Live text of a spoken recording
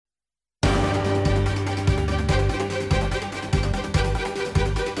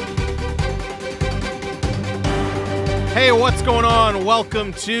Hey, what's going on?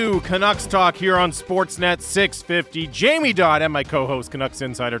 Welcome to Canucks Talk here on Sportsnet 650. Jamie Dodd and my co-host, Canucks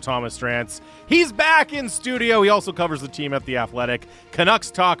insider Thomas Drance. He's back in studio. He also covers the team at The Athletic.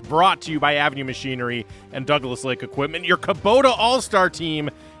 Canucks Talk brought to you by Avenue Machinery and Douglas Lake Equipment. Your Kubota All-Star team,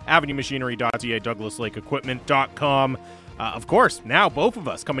 avenuemachinery.ca, douglaslakeequipment.com. Of course, now both of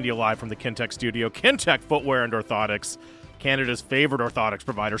us coming to you live from the Kintec studio. Kintec Footwear and Orthotics, Canada's favorite orthotics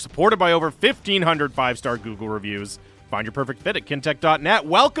provider, supported by over 1,500 five-star Google reviews. Find your perfect fit at kintec.net.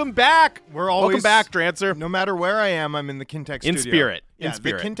 Welcome back. Welcome back, Drancer. No matter where I am, I'm in the Kintec studio. In spirit. Yeah,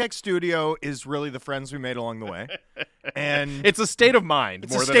 the Kintec studio is really the friends we made along the way. And it's a state of mind.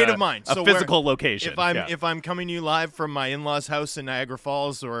 It's more a state of mind. A physical location. If I'm coming to you live from my in-laws' house in Niagara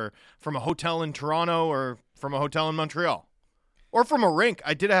Falls, or from a hotel in Toronto, or from a hotel in Montreal, or from a rink.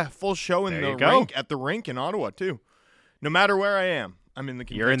 I did a full show in the rink at the rink in Ottawa too. No matter where I am, I'm in the Kintec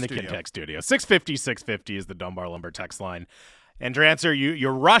studio. You're in the Kintec studio. 650 is the Dunbar Lumber text line. And Drancer, you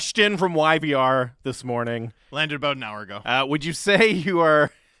rushed in from YVR this morning. Landed about an hour ago. Would you say you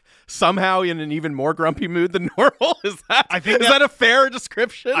are somehow in an even more grumpy mood than normal? Is that a fair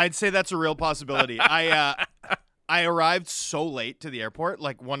description? I'd say that's a real possibility. I arrived so late to the airport,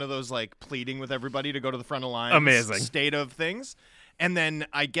 like one of those like pleading with everybody to go to the front of line. Amazing state of things. And then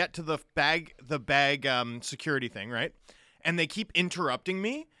I get to the bag security thing, right? And they keep interrupting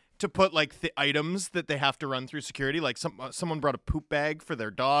me to put like the items that they have to run through security. Like someone brought a poop bag for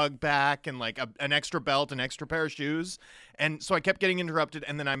their dog back, and like an extra belt, an extra pair of shoes. And so I kept getting interrupted,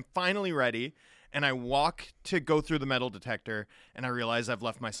 and then I'm finally ready, and I walk to go through the metal detector, and I realize I've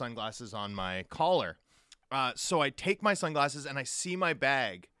left my sunglasses on my collar. So I take my sunglasses, and I see my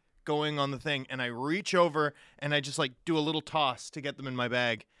bag going on the thing, and I reach over, and I just like do a little toss to get them in my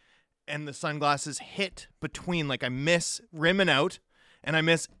bag. And the sunglasses hit between, like I miss rimming out, and I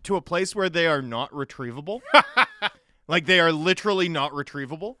miss to a place where they are not retrievable. Like they are literally not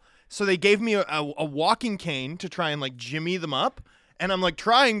retrievable. So they gave me a walking cane to try and like jimmy them up. And I'm like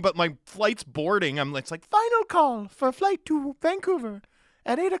trying, but my flight's boarding. It's like final call for flight to Vancouver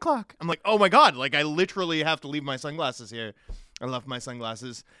at 8:00. I'm like, oh my God, like I literally have to leave my sunglasses here. I left my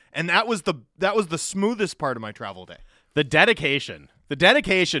sunglasses. And that was the smoothest part of my travel day. The dedication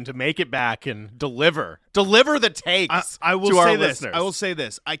to make it back and deliver the takes I will to say our this. listeners. I will say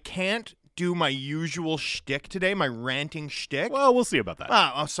this. I can't do my usual shtick today, my ranting shtick. Well, we'll see about that.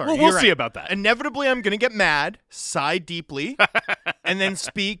 Oh, sorry. Well, we'll see about that. Inevitably, I'm going to get mad, sigh deeply, and then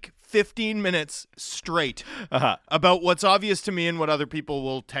speak 15 minutes straight about what's obvious to me and what other people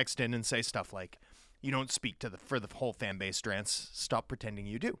will text in and say stuff like, you don't speak for the whole fan base, Drance. Stop pretending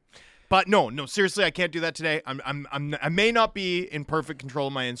you do. But no, seriously, I can't do that today. I may not be in perfect control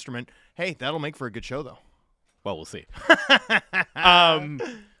of my instrument. Hey, that'll make for a good show, though. Well, we'll see. But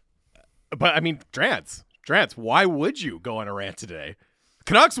I mean, Drance, why would you go on a rant today?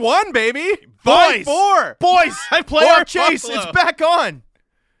 Canucks won, baby. Boys, 5-4. Boys, playoff chase. Buffalo. It's back on.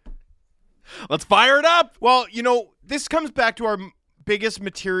 Let's fire it up. Well, this comes back to our biggest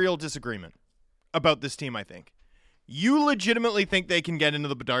material disagreement about this team, I think. You legitimately think they can get into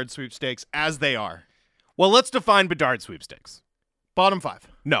the Bedard sweepstakes as they are? Well, let's define Bedard sweepstakes. Bottom 5.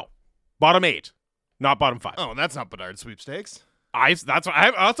 No. Bottom 8. Not bottom 5. Oh, that's not Bedard sweepstakes. That's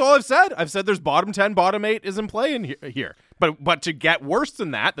all I've said. I've said there's bottom 10, bottom 8 is in play in here. But to get worse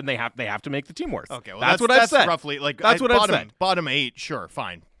than that, then they have to make the team worse. Okay, well that's what I've said. Roughly like that's what I've said. Bottom 8, sure,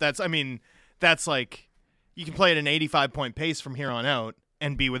 fine. That's like you can play at an 85-point pace from here on out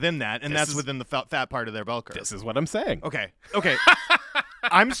and be within that, and that's within the fat part of their bell curve. This is what I'm saying. Okay.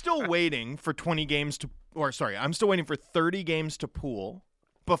 I'm still waiting for 30 games to pool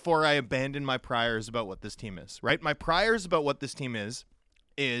before I abandon my priors about what this team is, right? My priors about what this team is,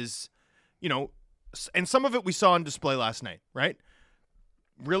 and some of it we saw on display last night, right?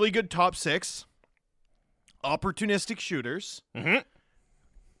 Really good top 6, opportunistic shooters,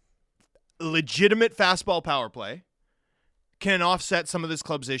 legitimate fastball power play, can offset some of this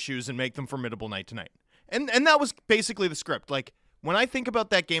club's issues and make them formidable night to night. And that was basically the script. Like, when I think about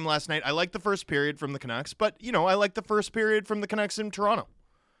that game last night, I like the first period from the Canucks, but, I like the first period from the Canucks in Toronto.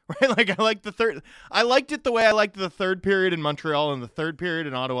 Right? Like, I like the third. I liked it the way I liked the third period in Montreal and the third period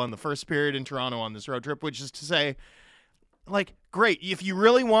in Ottawa and the first period in Toronto on this road trip, which is to say, like, great. If you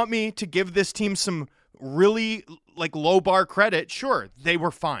really want me to give this team some really, like, low bar credit, sure, they were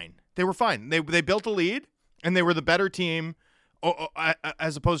fine. They built a lead, and they were the better team,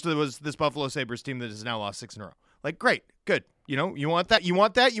 as opposed to this Buffalo Sabres team that has now lost 6 in a row. Like, great, good. You want that? You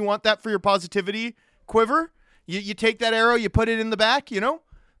want that for your positivity quiver? You take that arrow, you put it in the back,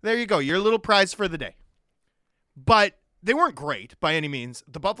 There you go. Your little prize for the day. But they weren't great by any means.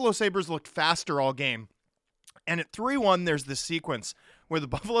 The Buffalo Sabres looked faster all game. And at 3-1, there's this sequence where the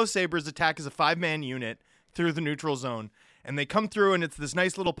Buffalo Sabres attack as a 5-man unit through the neutral zone. And they come through, and it's this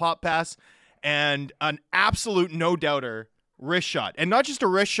nice little pop pass and an absolute no-doubter wrist shot. And not just a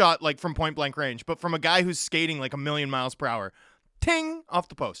wrist shot like from point-blank range, but from a guy who's skating like 1,000,000 miles per hour. Ting! Off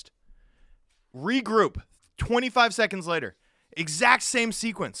the post. Regroup. 25 seconds later. Exact same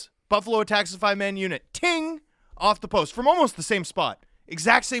sequence. Buffalo attacks a 5-man unit. Ting! Off the post from almost the same spot.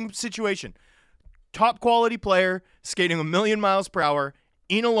 Exact same situation. Top quality player skating 1,000,000 miles per hour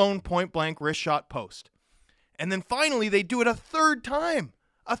in a lone point blank wrist shot post. And then finally they do it a third time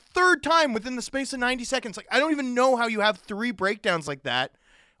within the space of 90 seconds. Like, I don't even know how you have 3 breakdowns like that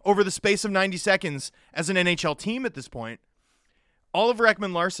over the space of 90 seconds as an NHL team at this point. Oliver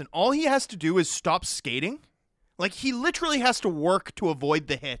Ekman-Larsson, all he has to do is stop skating. Like, he literally has to work to avoid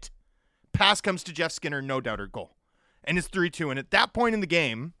the hit. Pass comes to Jeff Skinner, no doubter, goal. And it's 3-2. And at that point in the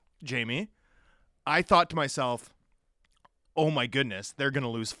game, Jamie, I thought to myself, oh my goodness, they're going to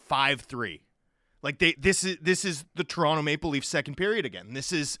lose 5-3. Like, this is the Toronto Maple Leafs second period again.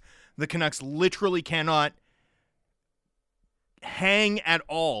 This is the Canucks literally cannot hang at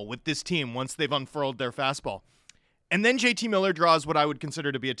all with this team once they've unfurled their fastball. And then JT Miller draws what I would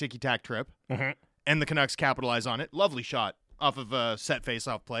consider to be a ticky-tack trip, and the Canucks capitalize on it. Lovely shot off of a set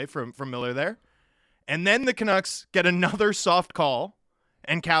face-off play from Miller there. And then the Canucks get another soft call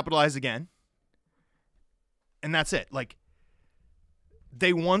and capitalize again. And that's it. Like,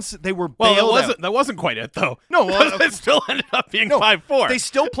 they were bailed out. That wasn't quite it, though. No, well, it still ended up being 5-4. They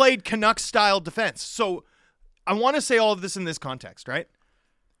still played Canucks-style defense. So I want to say all of this in this context, right?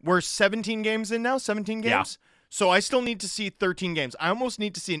 We're 17 games in now, 17 games? Yeah. So I still need to see 13 games. I almost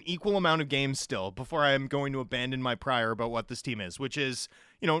need to see an equal amount of games still before I am going to abandon my prior about what this team is, which is,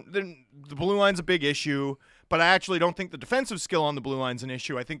 the blue line's a big issue, but I actually don't think the defensive skill on the blue line's an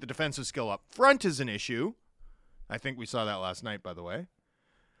issue. I think the defensive skill up front is an issue. I think we saw that last night, by the way.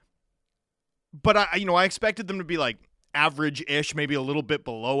 But I expected them to be like average-ish, maybe a little bit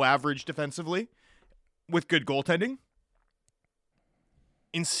below average defensively with good goaltending.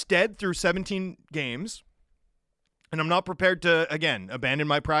 Instead, through 17 games, and I'm not prepared to, again, abandon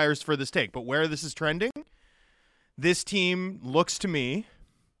my priors for this take, but where this is trending, this team looks to me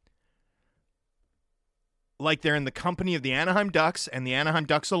like they're in the company of the Anaheim Ducks and the Anaheim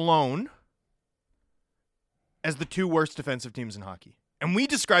Ducks alone as the 2 worst defensive teams in hockey. And we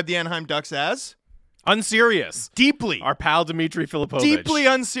describe the Anaheim Ducks as unserious. Deeply. Our pal Dmitry Filipovich. Deeply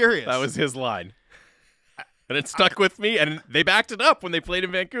unserious. That was his line. And it stuck with me, and they backed it up when they played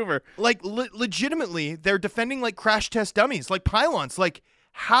in Vancouver. Like, legitimately, they're defending like crash test dummies, like pylons. Like,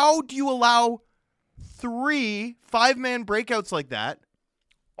 how do you allow 3 5-man breakouts like that?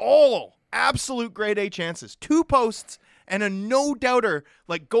 All absolute grade A chances. 2 posts and a no-doubter,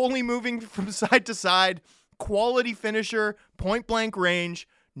 like goalie moving from side to side, quality finisher, point-blank range,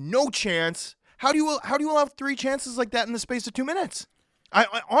 no chance. How do you allow 3 chances like that in the space of 2 minutes?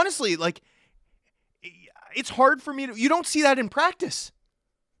 I honestly, like, it's hard for me to... You don't see that in practice.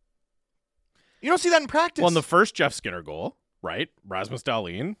 Well, in the first Jeff Skinner goal, right? Rasmus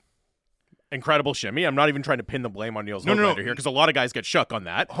Dahlin, incredible shimmy. I'm not even trying to pin the blame on Niels Höglander here, because a lot of guys get shook on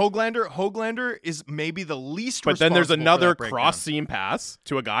that. Höglander is maybe the least responsible. But then there's another cross-seam pass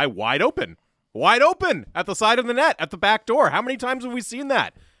to a guy wide open at the side of the net, at the back door. How many times have we seen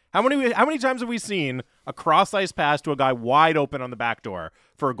that? How many times have we seen a cross-ice pass to a guy wide open on the back door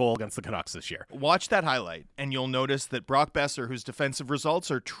for a goal against the Canucks this year? Watch that highlight, and you'll notice that Brock Besser, whose defensive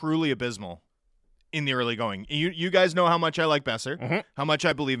results are truly abysmal in the early going. You guys know how much I like Besser, how much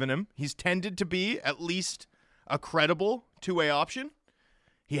I believe in him. He's tended to be at least a credible two-way option.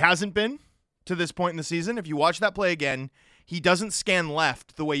 He hasn't been to this point in the season. If you watch that play again, he doesn't scan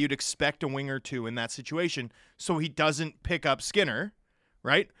left the way you'd expect a winger to in that situation, so he doesn't pick up Skinner,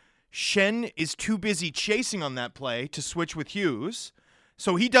 right? Schenn is too busy chasing on that play to switch with Hughes,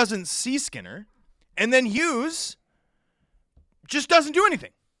 so he doesn't see Skinner, and then Hughes just doesn't do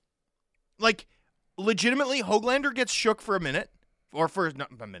anything. Like, legitimately, Höglander gets shook for a minute, or for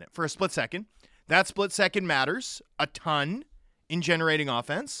a split second. That split second matters a ton in generating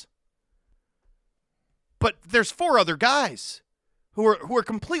offense. But there's 4 other guys who are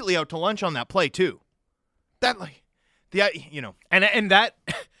completely out to lunch on that play too. That, like, and that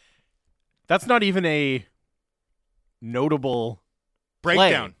that's not even a notable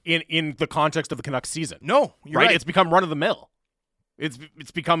breakdown in the context of the Canucks season. No, you're right. It's become run of the mill. It's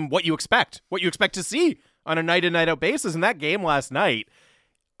become what you expect to see on a night in, night out basis. In that game last night,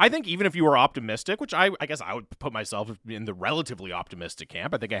 I think even if you were optimistic, which I guess I would put myself in the relatively optimistic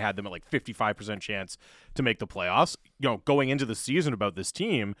camp, I think I had them at like 55% chance to make the playoffs. going into the season about this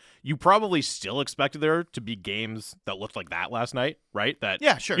team, you probably still expected there to be games that looked like that last night, right? That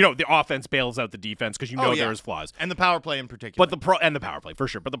Yeah, sure. the offense bails out the defense because there's flaws. And the power play in particular. And the power play for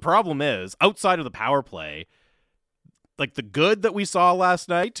sure. But the problem is, outside of the power play, like the good that we saw last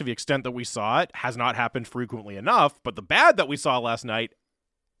night, to the extent that we saw it, has not happened frequently enough. But the bad that we saw last night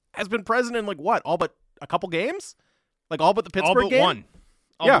has been present in all but a couple games, like all but the Pittsburgh game.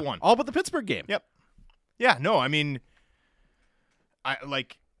 All but one. All but the Pittsburgh game. Yep. Yeah. No, I mean,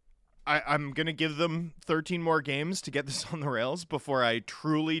 I'm gonna give them 13 more games to get this on the rails before I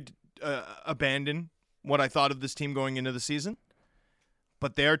truly abandon what I thought of this team going into the season.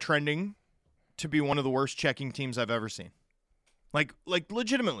 But they are trending to be one of the worst checking teams I've ever seen. Like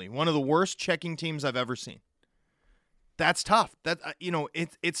legitimately, one of the worst checking teams I've ever seen. That's tough.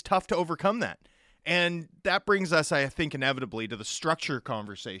 It's tough to overcome that. And that brings us, I think, inevitably to the structure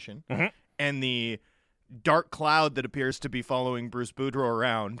conversation and the dark cloud that appears to be following Bruce Boudreau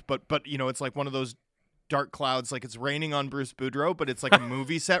around. But it's like one of those dark clouds, like it's raining on Bruce Boudreau, but it's like a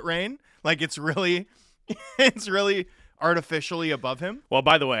movie set rain. Like it's really artificially above him. Well,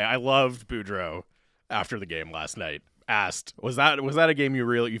 by the way, I loved Boudreau after the game last night. Asked, was that a game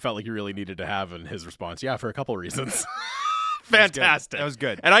you felt like you really needed to have? And his response, yeah, for a couple reasons. Fantastic. That was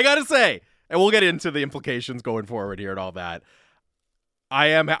good. And I gotta say, and we'll get into the implications going forward here and all that,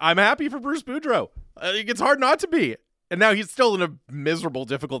 I'm happy for Bruce Boudreau. It's hard not to be. And now he's still in a miserable,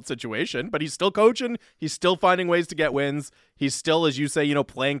 difficult situation, but he's still coaching. He's still finding ways to get wins. He's still, as you say,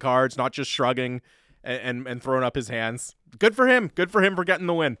 playing cards, not just shrugging and throwing up his hands. Good for him. Good for him for getting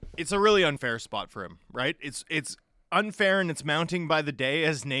the win. It's a really unfair spot for him, right? It's unfair, and it's mounting by the day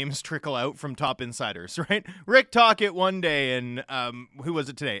as names trickle out from top insiders, right? Rick Tocchet one day, and who was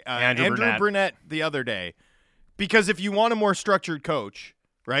it today? Andrew Brunette the other day. Because if you want a more structured coach,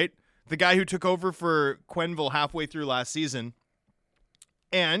 right, the guy who took over for Quenneville halfway through last season,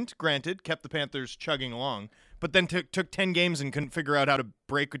 and granted, kept the Panthers chugging along, but then took 10 games and couldn't figure out how to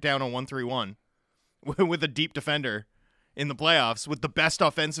break it down on 1-3-1 with a deep defender in the playoffs with the best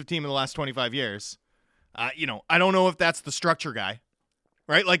offensive team in the last 25 years. I don't know if that's the structure guy,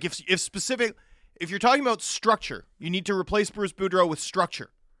 right? Like if you're talking about structure, you need to replace Bruce Boudreau with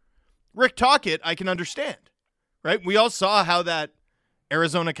structure. Rick Tocchet, I can understand, right? We all saw how that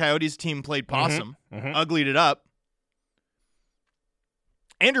Arizona Coyotes team played possum, uglied it up.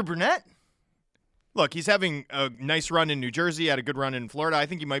 Andrew Brunette, look, he's having a nice run in New Jersey, had a good run in Florida. I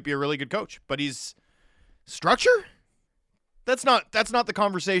think he might be a really good coach, but he's structure? That's not the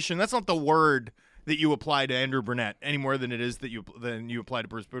conversation. That's not the word that you apply to Andrew Brunette any more than it is than you apply to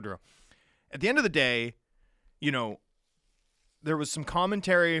Bruce Boudreau. At the end of the day, there was some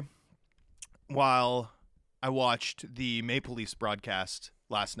commentary while I watched the Maple Leafs broadcast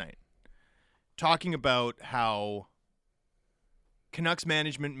last night, talking about how Canucks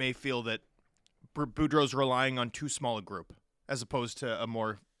management may feel that Boudreau's relying on too small a group as opposed to a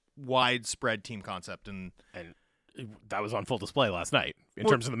more widespread team concept, and that was on full display last night in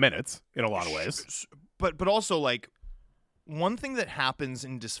terms of the minutes in a lot of ways. But also, like, one thing that happens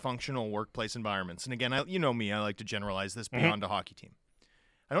in dysfunctional workplace environments, and again, you know me, I like to generalize this beyond a hockey team.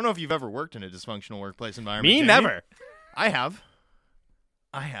 I don't know if you've ever worked in a dysfunctional workplace environment. Me, Jamie. never. I have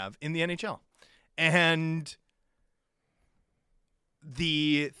in the NHL. And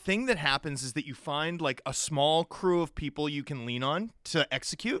the thing that happens is that you find like a small crew of people you can lean on to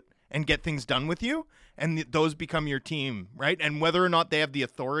execute and get things done with you, and those become your team, right? And whether or not they have the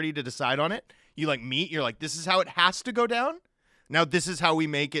authority to decide on it, you like meet, you're like, this is how it has to go down. Now this is how we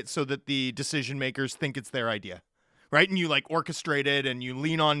make it so that the decision makers think it's their idea, right? And you like orchestrate it and you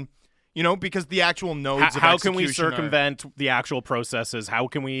lean on, because the actual nodes of how can we execution circumvent the actual processes? How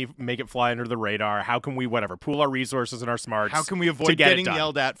can we make it fly under the radar? How can we pool our resources and our smarts? How can we avoid getting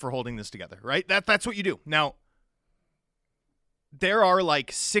yelled at for holding this together, right? That's what you do. Now, there are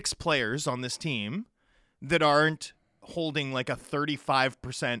like 6 players on this team that aren't holding like a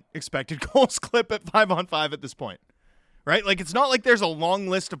 35% expected goals clip at 5-on-5 at this point, right? Like, it's not like there's a long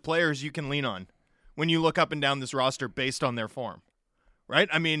list of players you can lean on when you look up and down this roster based on their form, right?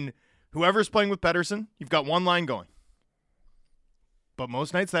 I mean, whoever's playing with Pettersson, you've got one line going. But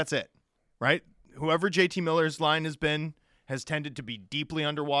most nights, that's it, right? Whoever JT Miller's line has tended to be deeply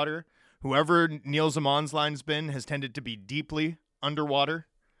underwater. Whoever Neil Zamon's line has been has tended to be deeply underwater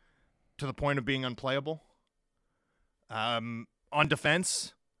to the point of being unplayable. On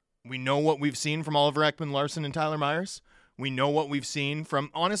defense, we know what we've seen from Oliver Ekman-Larsson and Tyler Myers. We know what we've seen from,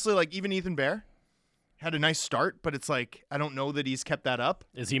 honestly, like even Ethan Bear had a nice start, but it's like I don't know that he's kept that up.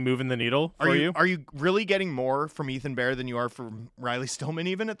 Is he moving the needle for you? Are you really getting more from Ethan Bear than you are from Riley Stillman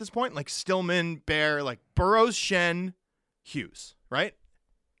even at this point? Like Stillman, Bear, like Burrows, Shen, Hughes, right?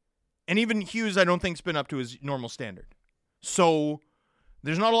 And even Hughes I don't think's been up to his normal standard. So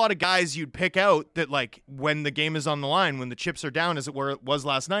there's not a lot of guys you'd pick out that, like, when the game is on the line, when the chips are down, as it was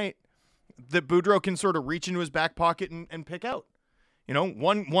last night, that Boudreau can sort of reach into his back pocket and pick out. You know,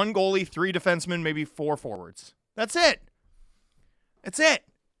 one goalie, 3 defensemen, maybe 4 forwards. That's it. That's it.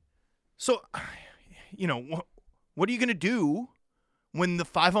 So, you know, what are you going to do when the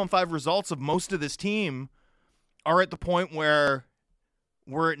 5-on-5 results of most of this team are at the point where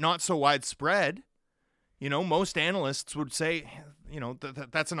were it not so widespread? You know, most analysts would say, you know,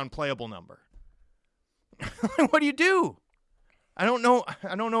 that's an unplayable number. What do you do? I don't know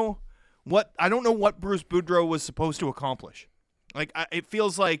what Bruce Boudreau was supposed to accomplish. Like, it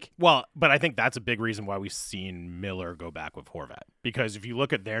feels like... Well, but I think that's a big reason why we've seen Miller go back with Horvat. Because if you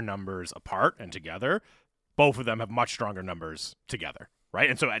look at their numbers apart and together, both of them have much stronger numbers together,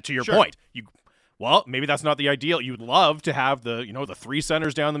 right? And so to your point, well, maybe that's not the ideal. You'd love to have the 3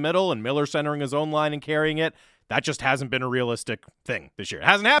 centers down the middle and Miller centering his own line and carrying it. That just hasn't been a realistic thing this year. It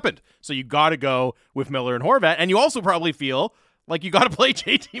hasn't happened. So you got to go with Miller and Horvat. And you also probably feel like you got to play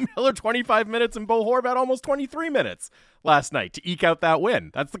JT Miller 25 minutes and Bo Horvat almost 23 minutes last night to eke out that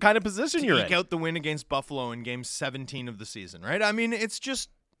win. That's the kind of position you're in. Eke out the win against Buffalo in game 17 of the season, right? I mean, it's just...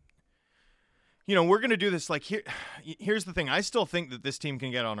 You know, we're going to do this, like, here's the thing. I still think that this team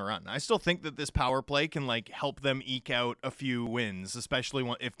can get on a run. I still think that this power play can, like, help them eke out a few wins,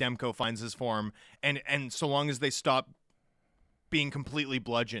 especially if Demko finds his form, and so long as they stop being completely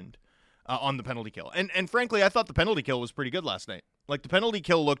bludgeoned on the penalty kill. And frankly, I thought the penalty kill was pretty good last night. Like, the penalty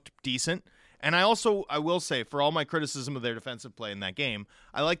kill looked decent. And I will say, for all my criticism of their defensive play in that game,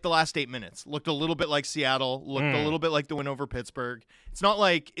 I liked the last 8 minutes. Looked a little bit like Seattle. Looked a little bit like the win over Pittsburgh. It's not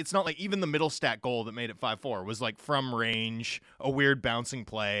like even the middle stat goal that made it 5-4 was like from range, a weird bouncing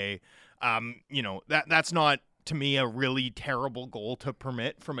play. You know, that's not, to me, a really terrible goal to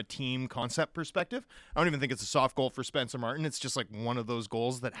permit from a team concept perspective. I don't even think it's a soft goal for Spencer Martin. It's just like one of those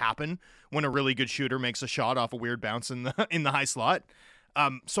goals that happen when a really good shooter makes a shot off a weird bounce in the high slot.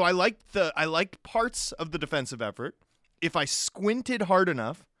 So I liked parts of the defensive effort. If I squinted hard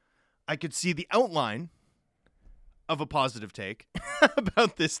enough, I could see the outline of a positive take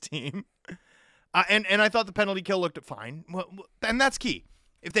about this team. And I thought the penalty kill looked fine. Well, and that's key.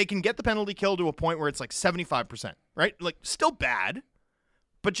 If they can get the penalty kill to a point where it's like 75%, right? Like, still bad,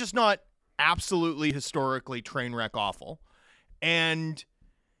 but just not absolutely historically train wreck awful. And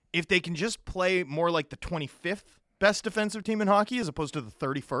if they can just play more like the 25th best defensive team in hockey as opposed to the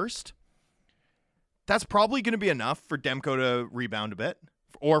 31st, that's probably going to be enough for Demko to rebound a bit,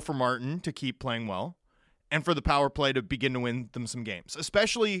 or for Martin to keep playing well, and for the power play to begin to win them some games,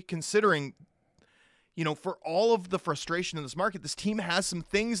 especially considering, you know, for all of the frustration in this market, this team has some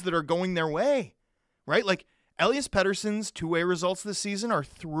things that are going their way, right? Like, Elias Pettersson's 2-way results this season are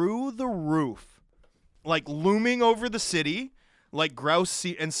through the roof, like looming over the city, like Grouse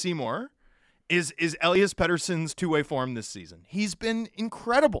and Seymour. Is Elias Pettersson's 2-way form this season. He's been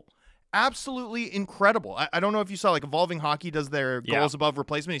incredible. Absolutely incredible. I don't know if you saw, like, Evolving Hockey does their goals above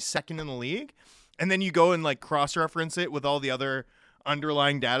replacement. He's second in the league. And then you go and, like, cross-reference it with all the other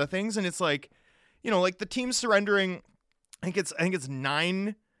underlying data things. And it's like, you know, like the team surrendering, I think it's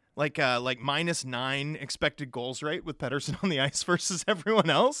 9, like -9 expected goals rate with Pettersson on the ice versus everyone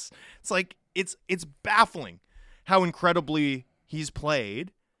else. It's like, it's baffling how incredibly he's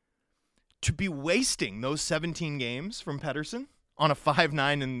played. To be wasting those 17 games from Pettersson on a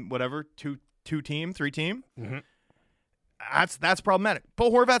 5-9 and whatever, 3 team, that's problematic. Bo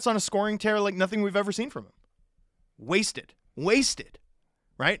Horvat's on a scoring tear like nothing we've ever seen from him. Wasted,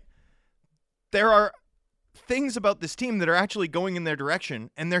 right? There are things about this team that are actually going in their direction,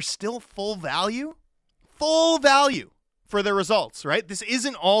 and they're still full value for their results, right? This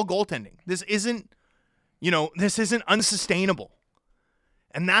isn't all goaltending. This isn't unsustainable.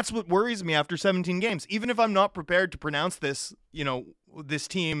 And that's what worries me after 17 games. Even if I'm not prepared to pronounce this, you know, this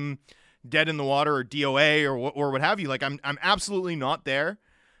team dead in the water or DOA or what have you, like I'm absolutely not there.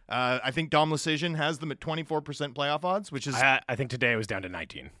 I think Dom Lucian has them at 24% playoff odds, which is... I think today it was down to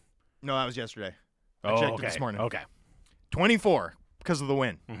 19. No, that was yesterday. I checked it this morning. Okay. 24 because of the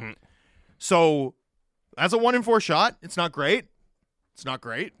win. Mm-hmm. So that's a 1-in-4 shot. It's not great,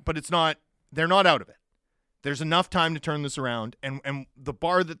 but they're not out of it. There's enough time to turn this around, and the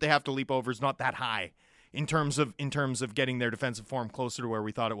bar that they have to leap over is not that high in terms of getting their defensive form closer to where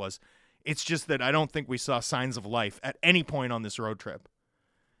we thought it was. It's just that I don't think we saw signs of life at any point on this road trip.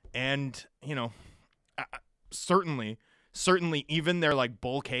 And, you know, certainly even their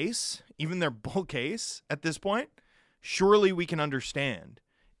bull case at this point, surely we can understand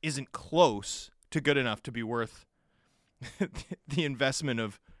isn't close to good enough to be worth the investment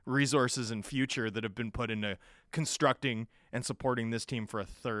of resources and future that have been put into constructing and supporting this team for a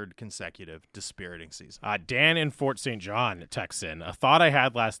third consecutive dispiriting season. Dan in Fort St. John texts in, a thought I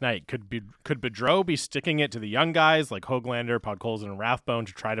had last night, could Boudreau be sticking it to the young guys like Höglander, Podkolzin, and Rathbone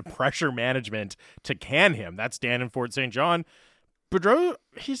to try to pressure management to can him? That's Dan in Fort St. John. Boudreau,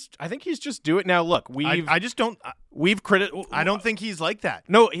 I think he's just doing it now. Look, I don't think he's like that.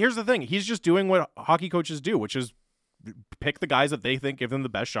 No, here's the thing. He's just doing what hockey coaches do, which is pick the guys that they think give them the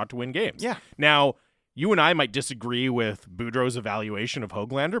best shot to win games. Yeah. Now, you and I might disagree with Boudreau's evaluation of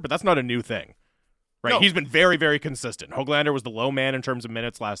Höglander, but that's not a new thing, right? No. He's been very, very consistent. Höglander was the low man in terms of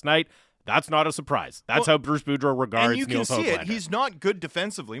minutes last night. That's not a surprise. That's how Bruce Boudreau regards Nils Höglander. And you can see it. He's not good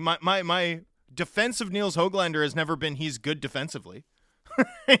defensively. My defense of Nils Höglander has never been he's good defensively.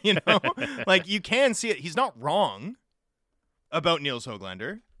 You can see it. He's not wrong about Nils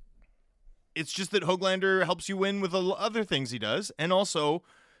Höglander. It's just that Höglander helps you win with other things he does, and also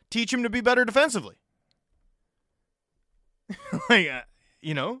teach him to be better defensively.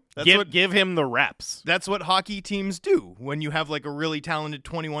 Give him the reps. That's what hockey teams do when you have a really talented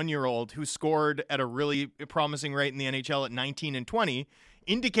 21-year-old who scored at a really promising rate in the NHL at 19 and 20,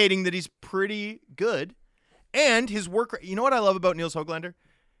 indicating that he's pretty good. And his work, you know what I love about Nils Höglander?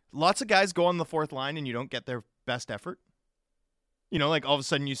 Lots of guys go on the fourth line and you don't get their best effort. All of a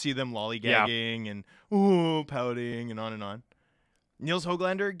sudden you see them lollygagging and pouting and on and on. Nils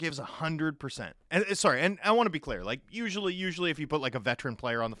Höglander gives 100%. And I want to be clear. Usually if you put a veteran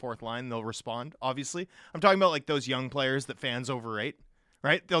player on the fourth line, they'll respond, obviously. I'm talking about those young players that fans overrate,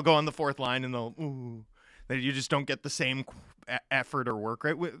 right? They'll go on the fourth line and you just don't get the same effort or work,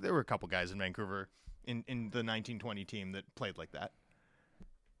 right? There were a couple guys in Vancouver in the 1920 team that played like that.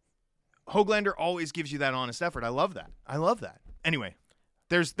 Höglander always gives you that honest effort. I love that. Anyway,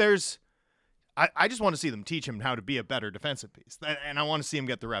 I just want to see them teach him how to be a better defensive piece, and I want to see him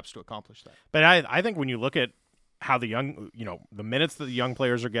get the reps to accomplish that. But I think when you look at how the minutes that the young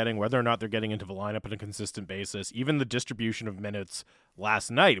players are getting, whether or not they're getting into the lineup on a consistent basis, even the distribution of minutes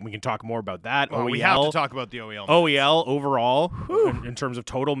last night, and we can talk more about that. Well, we have to talk about the OEL. OEL overall, in terms of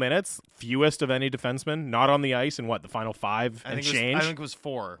total minutes, fewest of any defenseman, not on the ice in the final five and change. I think it was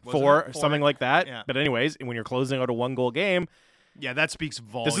four. Four, something like that. Yeah. But anyways, when you're closing out a 1-goal game, yeah, that speaks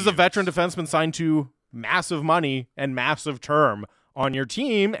volumes. This is a veteran defenseman signed to massive money and massive term on your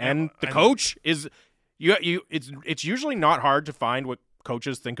team, and the coach is. It's usually not hard to find what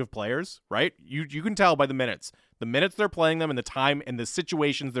coaches think of players, right? You can tell by the minutes they're playing them, and the time and the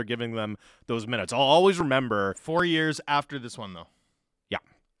situations they're giving them those minutes. I'll always remember 4 years after this one, though. Yeah.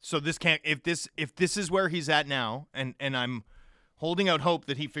 So this can't if this is where he's at now, and I'm holding out hope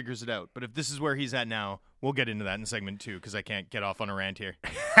that he figures it out. But if this is where he's at now, we'll get into that in segment 2 because I can't get off on a rant here.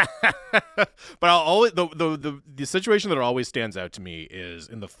 But I'll always the situation that always stands out to me is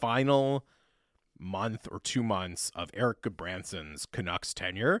in the final month or 2 months of Erik Gudbransson's Canucks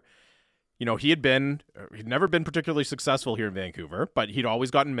tenure. He'd never been particularly successful here in Vancouver, but he'd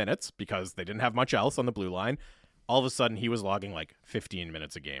always gotten minutes because they didn't have much else on the blue line. All of a sudden, he was logging 15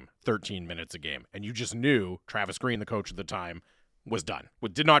 minutes a game, 13 minutes a game, and you just knew Travis Green, the coach at the time, was done.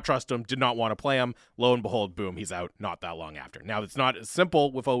 Did not trust him, did not want to play him. Lo and behold, boom, he's out not that long after. Now, it's not as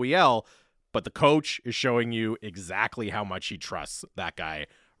simple with OEL, but the coach is showing you exactly how much he trusts that guy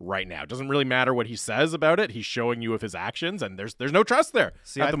right now. It doesn't really matter what he says about it. He's showing you with his actions, and there's no trust there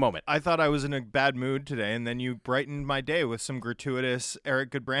at the moment. I thought I was in a bad mood today, and then you brightened my day with some gratuitous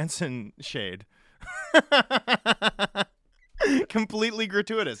Erik Gudbranson shade. Completely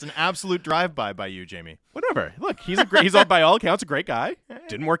gratuitous. An absolute drive-by by you, Jamie. Whatever. Look, he's by all accounts a great guy.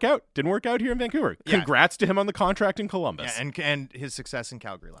 Didn't work out here in Vancouver. Yeah. Congrats to him on the contract in Columbus. Yeah, and his success in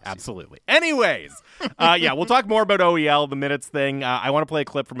Calgary last Absolutely. Season. Anyways, we'll talk more about OEL, the minutes thing. I want to play a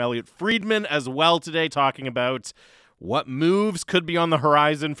clip from Elliot Friedman as well today talking about what moves could be on the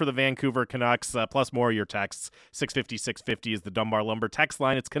horizon for the Vancouver Canucks, plus more of your texts. 650-650 is the Dunbar Lumber text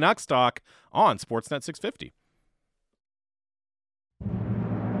line. It's Canucks Talk on Sportsnet 650.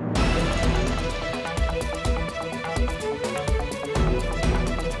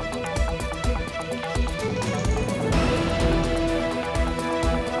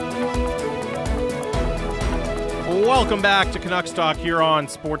 Welcome back to Canucks Talk here on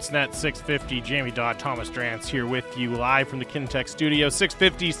Sportsnet 650. Jamie Dodd, Thomas Drance here with you live from the Kintec studio.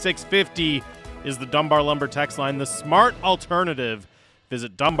 650-650 is the Dunbar Lumber text line, the smart alternative.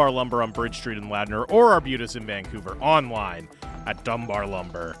 Visit Dunbar Lumber on Bridge Street in Ladner or Arbutus in Vancouver online at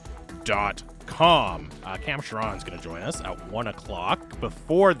dunbarlumber.com. SportsNet.com. Cam Sharon's going to join us at 1 o'clock.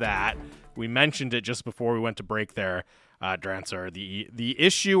 Before that, we mentioned it just before we went to break there, Drancer, the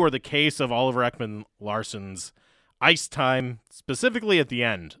issue or the case of Oliver Ekman-Larsson's ice time, specifically at the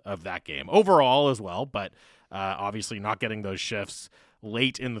end of that game. Overall as well, but obviously not getting those shifts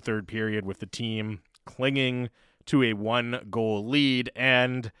late in the third period with the team clinging to a 1-goal lead.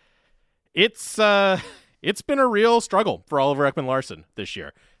 And it's been a real struggle for Oliver Ekman-Larsson this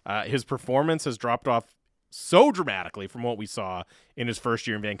year. His performance has dropped off so dramatically from what we saw in his first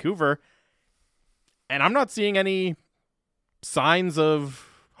year in Vancouver. And I'm not seeing any signs of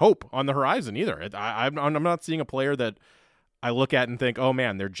hope on the horizon either. I'm not seeing a player that I look at and think, oh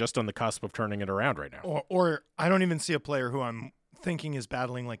man, they're just on the cusp of turning it around right now. Or I don't even see a player who I'm thinking is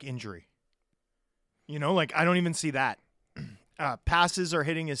battling like injury. You know, like I don't even see that. Passes are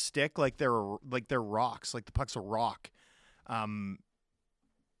hitting his stick like they're rocks, like the puck's a rock.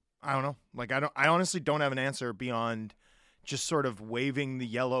 I don't know. Like I honestly don't have an answer beyond just sort of waving the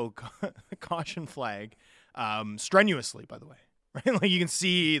yellow caution flag strenuously, by the way. Right? Like you can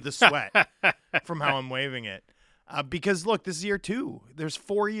see the sweat from how I'm waving it. Because look, this is year 2. There's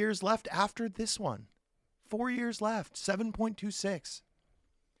 4 years left after this one. 4 years left. 7.26.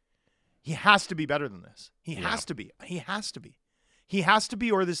 He has to be better than this. He has to be. He has to be. He has to be,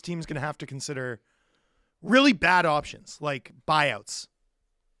 or this team's going to have to consider really bad options like buyouts.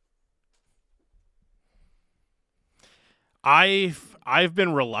 I've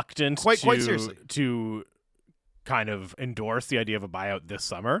been reluctant quite seriously to kind of endorse the idea of a buyout this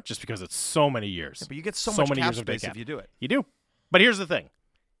summer, just because it's so many years. Yeah, but you get so much many cap years of space cap. if you do it. You do. But here's the thing.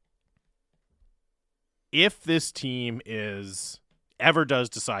 If this team ever does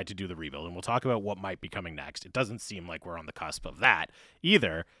decide to do the rebuild, and we'll talk about what might be coming next, it doesn't seem like we're on the cusp of that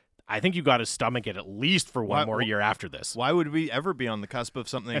either. I think you got to stomach it at least for one more year after this. Why would we ever be on the cusp of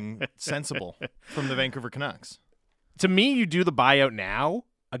something sensible from the Vancouver Canucks? To me, you do the buyout now,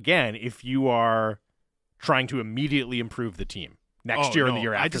 again, if you are trying to immediately improve the team next year and the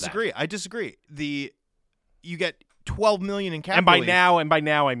year after that. I disagree. You get $12 million in cap and relief. By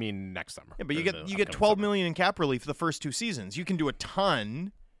now I mean next summer. Yeah, but you get $12 million in cap relief the first 2 seasons. You can do a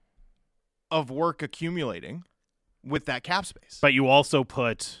ton of work accumulating with that cap space. But you also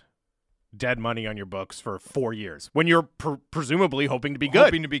put dead money on your books for 4 years when you're presumably hoping to be good.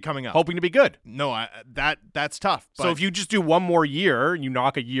 Hoping to be coming up. Hoping to be good. No, that's tough. But so if you just do one more year and you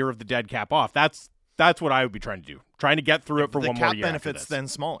knock a year of the dead cap off, that's what I would be trying to do. Trying to get through it for one more year. The cap benefit's then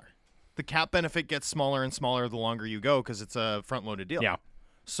smaller. The cap benefit gets smaller and smaller the longer you go because it's a front-loaded deal. Yeah.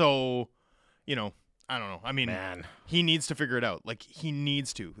 So, I don't know. I mean, Man. He needs to figure it out. Like, he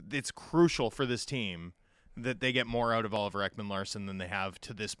needs to. It's crucial for this team that they get more out of Oliver Ekman-Larsson than they have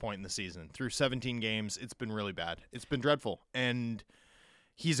to this point in the season. Through 17 games, it's been really bad. It's been dreadful. And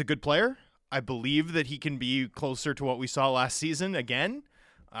he's a good player. I believe that he can be closer to what we saw last season again.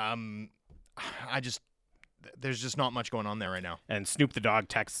 There's just not much going on there right now. And Snoop the Dog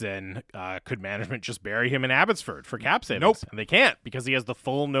texts in, could management just bury him in Abbotsford for cap savings? Nope. And they can't because he has the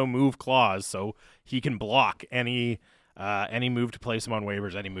full no-move clause, so he can block any move to place him on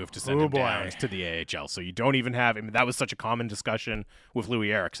waivers, any move to send him down to the AHL. So you don't even have – that was such a common discussion with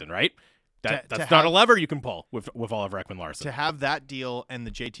Louis Eriksson, right? That's not a lever you can pull with Oliver Ekman-Larsson. To have that deal and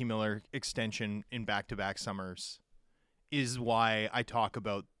the JT Miller extension in back-to-back summers is why I talk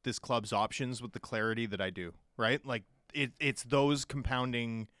about this club's options with the clarity that I do, right? Like it's those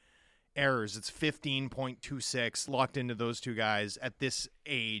compounding errors. It's 15.26 locked into those two guys at this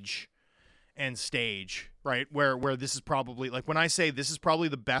age and stage, right? Where this is probably, like when I say this is probably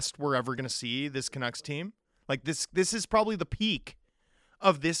the best we're ever going to see this Canucks team, like this is probably the peak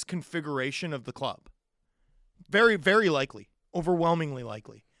of this configuration of the club. Very, very likely, overwhelmingly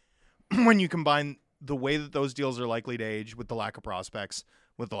likely, when you combine the way that those deals are likely to age with the lack of prospects,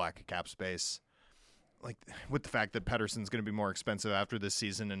 with the lack of cap space, like with the fact that Pettersson's going to be more expensive after this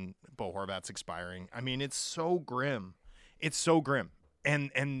season and Bo Horvat's expiring. I mean, it's so grim. It's so grim.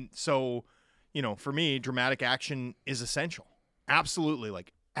 And so, for me, dramatic action is essential. Absolutely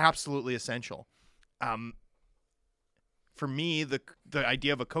essential. For me, the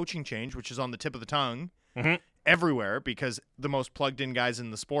idea of a coaching change, which is on the tip of the tongue everywhere because the most plugged in guys in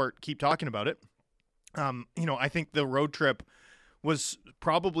the sport keep talking about it. I think the road trip was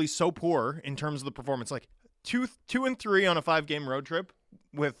probably so poor in terms of the performance, like 2 and 3 on a 5-game road trip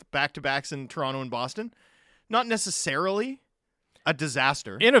with back-to-backs in Toronto and Boston. Not necessarily a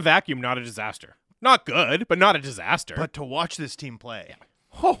disaster. In a vacuum, not a disaster. Not good, but not a disaster. But to watch this team play.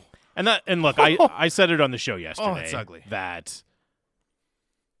 Yeah. And look, I said it on the show yesterday. Oh, it's ugly. That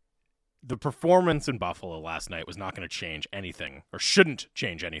the performance in Buffalo last night was not going to change anything, or shouldn't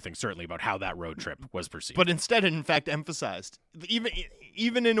change anything, certainly, about how that road trip was perceived. But instead, it in fact emphasized,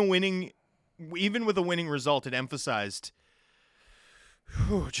 even with a winning result, it emphasized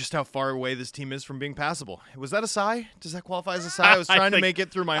just how far away this team is from being passable. Was that a sigh? Does that qualify as a sigh? I was trying to make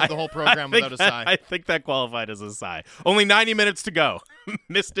it through the whole program without a sigh. I think that qualified as a sigh. Only 90 minutes to go.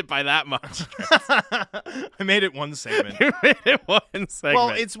 Missed it by that much. I made it one segment. You made it one segment. Well,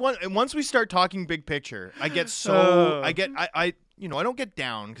 it's once we start talking big picture, I get I don't get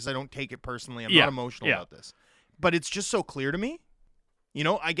down because I don't take it personally. I'm not emotional about this. But it's just so clear to me.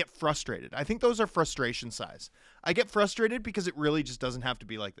 I get frustrated. I think those are frustration sighs. I get frustrated because it really just doesn't have to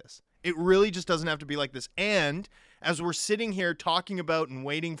be like this. It really just doesn't have to be like this. And as we're sitting here talking about and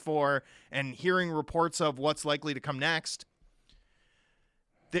waiting for and hearing reports of what's likely to come next,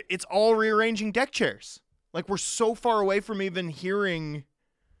 it's all rearranging deck chairs. Like, we're so far away from even hearing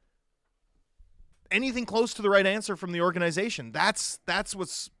anything close to the right answer from the organization. That's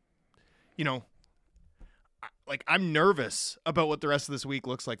what's, like, I'm nervous about what the rest of this week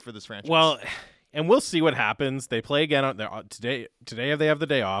looks like for this franchise. Well, and we'll see what happens. They play again today. Today they have the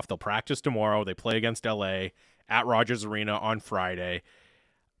day off. They'll practice tomorrow. They play against LA at Rogers Arena on Friday.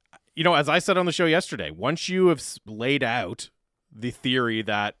 As I said on the show yesterday, once you have laid out the theory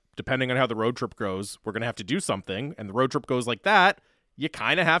that depending on how the road trip goes, we're going to have to do something, and the road trip goes like that, you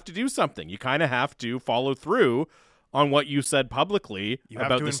kind of have to do something. You kind of have to follow through on what you said publicly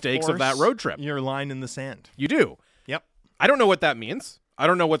about the stakes of that road trip. Your line in the sand. You do. Yep. I don't know what that means. I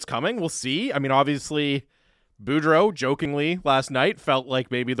don't know what's coming. We'll see. I mean, obviously, Boudreau, jokingly, last night felt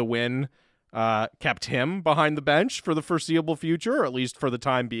like maybe the win kept him behind the bench for the foreseeable future, or at least for the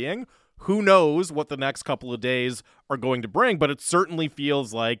time being. Who knows what the next couple of days are going to bring, but it certainly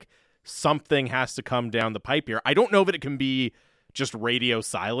feels like something has to come down the pipe here. I don't know that it can be just radio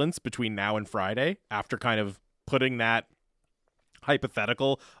silence between now and Friday after kind of putting that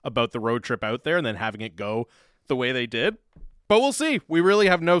hypothetical about the road trip out there and then having it go the way they did. But we'll see. We really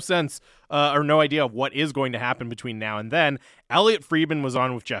have no sense or no idea of what is going to happen between now and then. Elliot Friedman was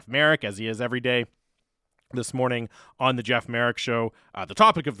on with Jeff Marek, as he is every day, this morning on the Jeff Marek Show. The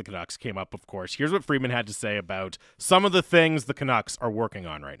topic of the Canucks came up, of course. Here's what Friedman had to say about some of the things the Canucks are working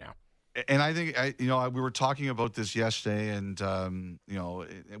on right now. And I think, we were talking about this yesterday, and,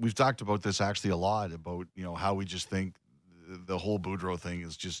 we've talked about this actually a lot, about, how we just think the whole Boudreau thing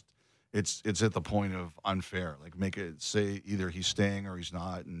is just, it's at the point of unfair. Like, make it say either he's staying or he's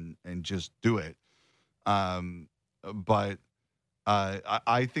not, and just do it. But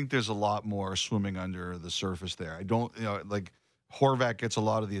I think there's a lot more swimming under the surface there. I don't, like, Horvat gets a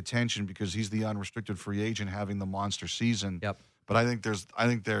lot of the attention because he's the unrestricted free agent having the monster season. Yep. But I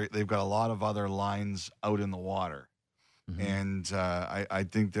think they've got a lot of other lines out in the water, and I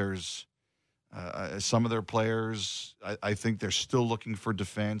think there's some of their players. I think they're still looking for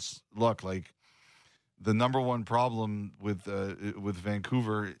defense. Look, like, the number one problem with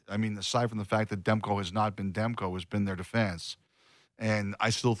Vancouver, I mean, aside from the fact that Demko has not been Demko, has been their defense, and I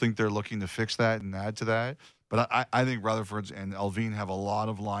still think they're looking to fix that and add to that. But I think Rutherford and Alvin have a lot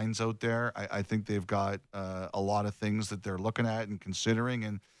of lines out there. I think they've got a lot of things that they're looking at and considering,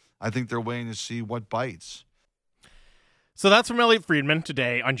 and I think they're waiting to see what bites. So that's from Elliot Friedman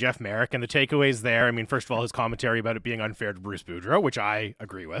today on Jeff Marek, and the takeaways there. I mean, first of all, his commentary about it being unfair to Bruce Boudreau, which I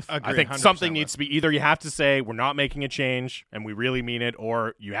agree with. I think something needs to be, either you have to say we're not making a change and we really mean it,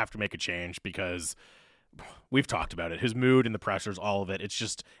 or you have to make a change because we've talked about it. His mood and the pressures, all of it. It's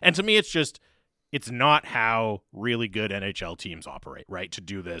just, and to me, it's not how really good NHL teams operate, right? To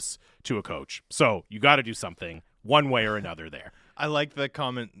do this to a coach. So you got to do something one way or another there. I like the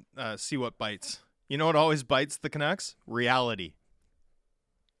comment, see what bites. You know what always bites the Canucks? Reality.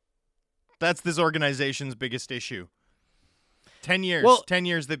 That's this organization's biggest issue. 10 years. Well, 10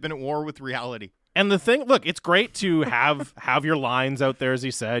 years they've been at war with reality. And the thing, look, it's great to have your lines out there, as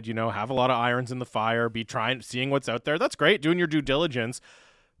he said, have a lot of irons in the fire, seeing what's out there. That's great, doing your due diligence.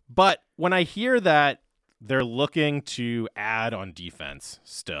 But when I hear that they're looking to add on defense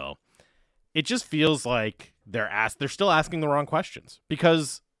still, it just feels like they're still asking the wrong questions.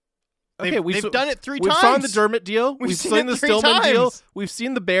 Because they've done it 3 times. We've seen the Dermott deal. We've seen the Stillman deal. We've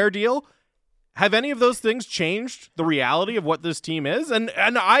seen the Bear deal. Have any of those things changed the reality of what this team is?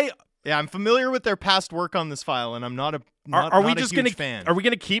 I'm familiar with their past work on this file, and I'm not a huge fan. Are we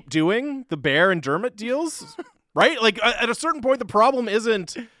going to keep doing the Bear and Dermott deals? Right? Like, at a certain point, the problem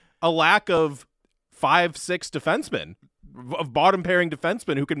isn't a lack of 5-6 defensemen, of bottom pairing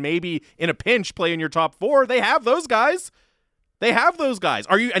defensemen who can maybe in a pinch play in your top 4. They have those guys.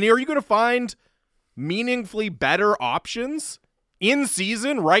 Are you going to find meaningfully better options in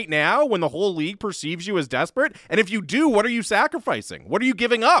season right now when the whole league perceives you as desperate? And if you do, what are you sacrificing? What are you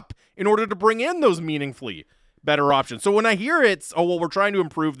giving up in order to bring in those meaningfully better options? So when I hear it's, oh, well, we're trying to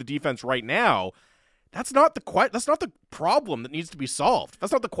improve the defense right now, that's not the problem that needs to be solved.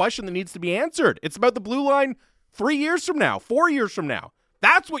 That's not the question that needs to be answered. It's about the blue line 3 years from now, 4 years from now.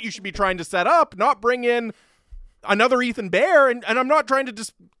 That's what you should be trying to set up, not bring in another Ethan Bear. And I'm not trying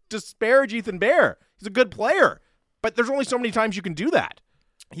to disparage Ethan Bear. He's a good player. But there's only so many times you can do that.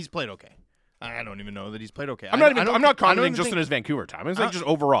 He's played okay. I don't even know that he's played okay. I'm not commenting just in his Vancouver time. I'm saying just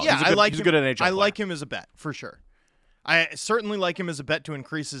overall. Yeah, he's a good NHL player. I like him as a bet, for sure. I certainly like him as a bet to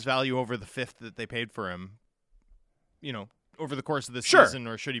increase his value over the fifth that they paid for him, over the course of this season,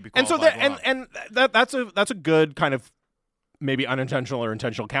 or should he be qualified? And that's a good kind of maybe unintentional or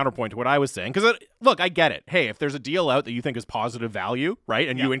intentional counterpoint to what I was saying. Because, look, I get it. Hey, if there's a deal out that you think is positive value, right,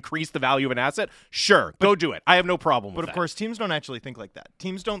 and you increase the value of an asset, sure, go do it. I have no problem with that. But, of course, teams don't actually think like that.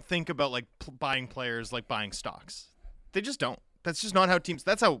 Teams don't think about, like, buying players like buying stocks. They just don't. That's just not how teams –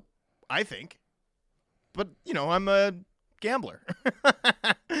 that's how I think. But, I'm a gambler.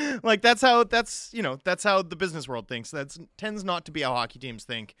 Like, that's how the business world thinks. That tends not to be how hockey teams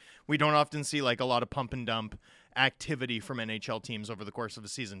think. We don't often see, like, a lot of pump and dump activity from NHL teams over the course of a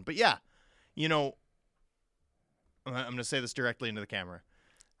season. But yeah, I'm going to say this directly into the camera.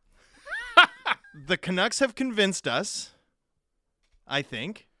 The Canucks have convinced us, I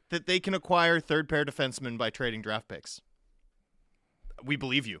think, that they can acquire third-pair defensemen by trading draft picks. We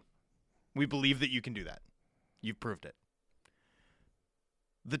believe you. We believe that you can do that. You've proved it.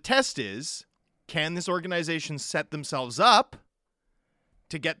 The test is, can this organization set themselves up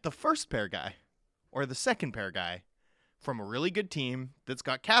to get the first-pair guy or the second-pair guy from a really good team that's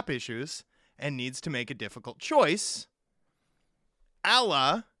got cap issues and needs to make a difficult choice, a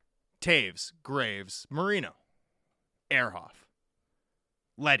la Taves, Graves, Marino, Ehrhoff,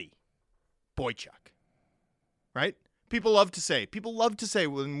 Leddy, Boychuk, right? People love to say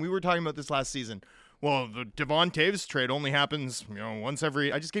when we were talking about this last season, well, the Devon Taves trade only happens, once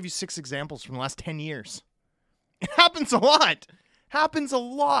every, I just gave you 6 examples from the last 10 years. It happens a lot.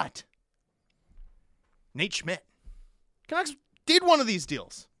 Nate Schmidt. Canucks did one of these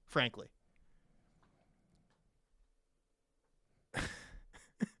deals, frankly.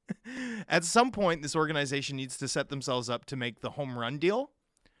 At some point, this organization needs to set themselves up to make the home run deal,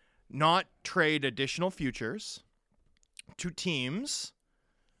 not trade additional futures to teams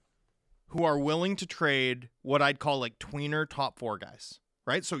who are willing to trade what I'd call like tweener top 4 guys,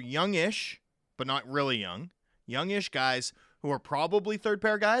 right? So youngish, but not really youngish guys who are probably third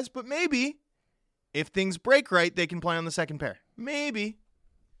pair guys, but maybe if things break right, they can play on the second pair. Maybe.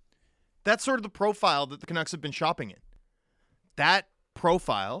 That's sort of the profile that the Canucks have been shopping in. That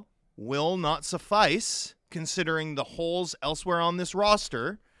profile will not suffice considering the holes elsewhere on this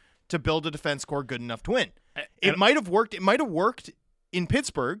roster to build a defense core good enough to win. It might have worked. It might have worked in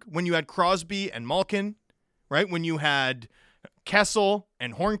Pittsburgh when you had Crosby and Malkin, right? When you had Kessel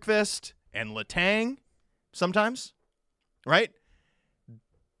and Hornqvist and Letang sometimes, right?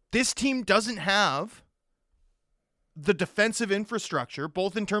 This team doesn't have the defensive infrastructure,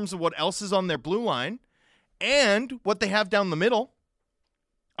 both in terms of what else is on their blue line and what they have down the middle,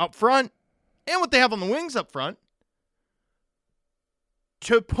 up front, and what they have on the wings up front,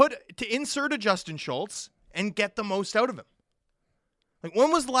 to insert a Justin Schultz and get the most out of him. Like,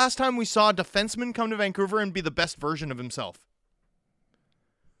 when was the last time we saw a defenseman come to Vancouver and be the best version of himself?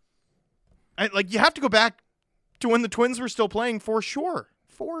 You have to go back to when the Twins were still playing, for sure.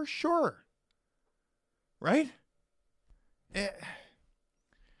 For sure. Right? Yeah.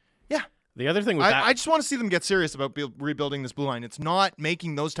 The other thing with that... I just want to see them get serious about rebuilding this blue line. It's not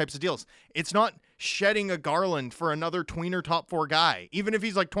making those types of deals. It's not shedding a Garland for another tweener top 4 guy, even if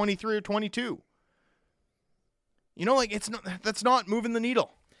he's like 23 or 22. That's not moving the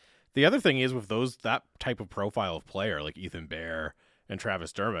needle. The other thing is with that type of profile of player like Ethan Bear and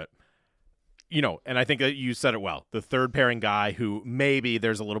Travis Dermott, and I think that you said it well, the third pairing guy who maybe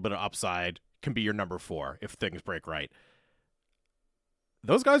there's a little bit of upside can be your number 4 if things break right.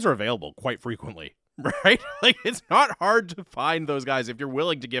 Those guys are available quite frequently, right? Like, it's not hard to find those guys if you're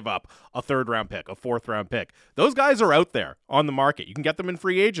willing to give up a 3rd round pick, a 4th round pick. Those guys are out there on the market. You can get them in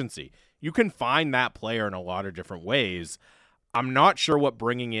free agency. You can find that player in a lot of different ways. I'm not sure what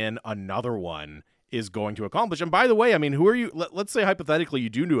bringing in another one is going to accomplish. And by the way, I mean, who are you? Let's say hypothetically you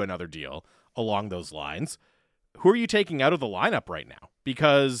do another deal along those lines. Who are you taking out of the lineup right now?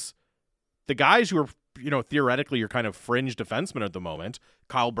 Because the guys who are, theoretically your kind of fringe defensemen at the moment,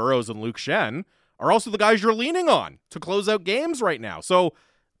 Kyle Burroughs and Luke Schenn, are also the guys you're leaning on to close out games right now. So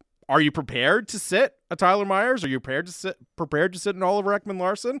Are you prepared to sit a Tyler Myers? Are you prepared to sit an Oliver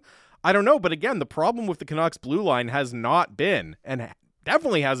Ekman-Larsson? I don't know, but again, the problem with the Canucks blue line has not been, and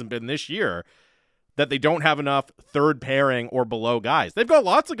definitely hasn't been this year, that they don't have enough third pairing or below guys. They've got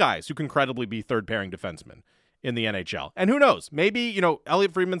lots of guys who can credibly be third pairing defensemen in the NHL. And who knows? Maybe,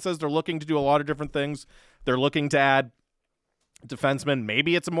 Elliot Friedman says they're looking to do a lot of different things. They're looking to add defensemen.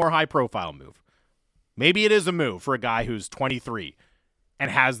 Maybe it's a more high profile move. Maybe it is a move for a guy who's 23 and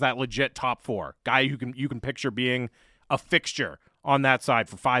has that legit top four guy who you can picture being a fixture on that side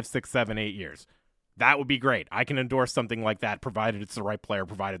for 5, 6, 7, 8 years. That would be great. I can endorse something like that, provided it's the right player,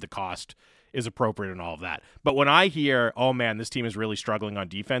 provided the cost is appropriate and all of that. But when I hear, oh man, this team is really struggling on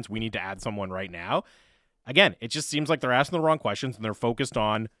defense, we need to add someone right now. Again, it just seems like they're asking the wrong questions and they're focused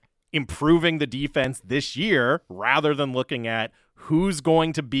on improving the defense this year rather than looking at who's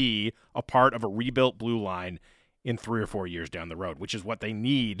going to be a part of a rebuilt blue line in 3 or 4 years down the road, which is what they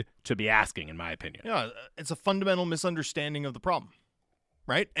need to be asking, in my opinion. Yeah, it's a fundamental misunderstanding of the problem,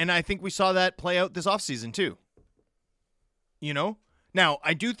 right? And I think we saw that play out this offseason too. Now,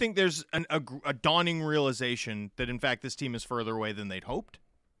 I do think there's a dawning realization that, in fact, this team is further away than they'd hoped.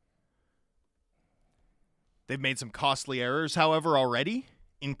 They've made some costly errors, however, already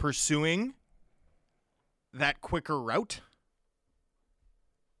in pursuing that quicker route.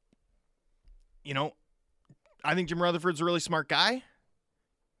 I think Jim Rutherford's a really smart guy.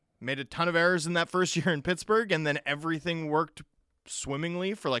 Made a ton of errors in that first year in Pittsburgh, and then everything worked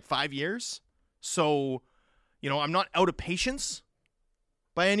swimmingly for like 5 years. So, I'm not out of patience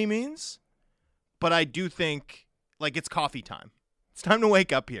by any means, but I do think it's coffee time. It's time to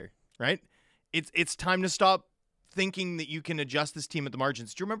wake up here, right? It's time to stop thinking that you can adjust this team at the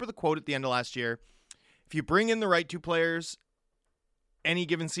margins. Do you remember the quote at the end of last year? If you bring in the right 2 players any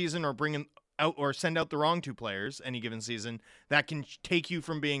given season, or bring in out or send out the wrong 2 players any given season, that can take you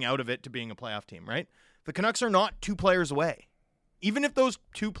from being out of it to being a playoff team, right? The Canucks are not 2 players away. Even if those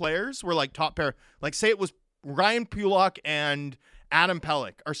 2 players were top pair, say it was Ryan Pulock and Adam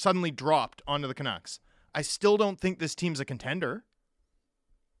Pelech are suddenly dropped onto the Canucks, I still don't think this team's a contender.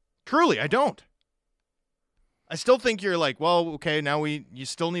 Truly, I don't. I still think you're well, okay, now you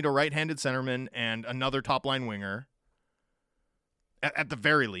still need a right-handed centerman and another top-line winger at the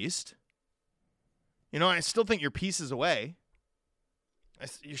very least. I still think you're pieces away.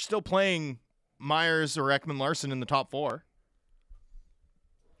 You're still playing Myers or Ekman-Larsson in the top 4.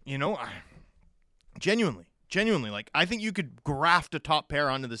 Genuinely, I think you could graft a top pair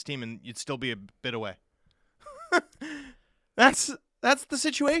onto this team and you'd still be a bit away. That's the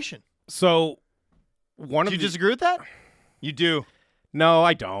situation. So, do you disagree with that? You do. No,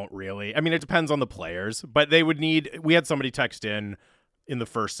 I don't really. I mean, it depends on the players, but we had somebody text in the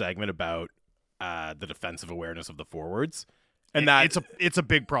first segment about the defensive awareness of the forwards. And it's a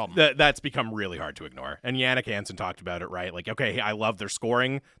big problem. That's become really hard to ignore. And Jannik Hansen talked about it, right? Okay, I love their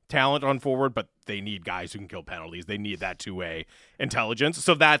scoring talent on forward, but they need guys who can kill penalties. They need that two-way intelligence.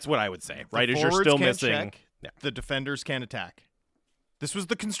 So that's what I would say, right? Is you're still missing. The defenders can't attack. This was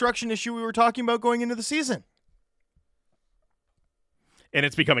the construction issue we were talking about going into the season. And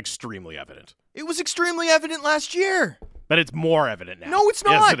it's become extremely evident. It was extremely evident last year. But it's more evident now. No, it's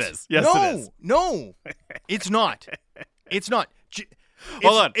not. Yes, it is. Yes, it is. No, it's not. It's not.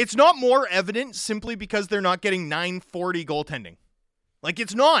 Hold on. It's not more evident simply because they're not getting .940 goaltending.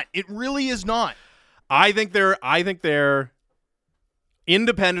 It's not. It really is not. I think they're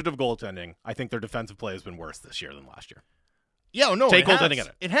independent of goaltending. I think their defensive play has been worse this year than last year. Yeah, no, take goaltending in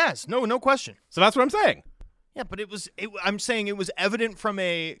it. It has. No question. So that's what I'm saying. Yeah, but I'm saying it was evident from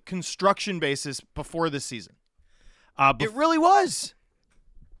a construction basis before this season. It really was.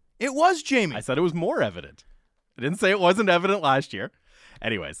 It was, Jamie. I said it was more evident. I didn't say it wasn't evident last year.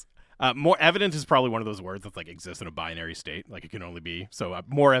 Anyways, more evident is probably one of those words that exists in a binary state. It can only be. So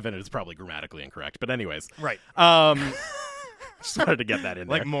more evident is probably grammatically incorrect. But anyways. Right. Just wanted to get that in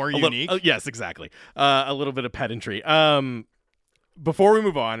there. More unique? Yes, exactly. A little bit of pedantry. Before we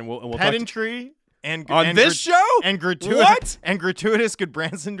move on, we'll pedantry on this show and gratuitous what? And gratuitous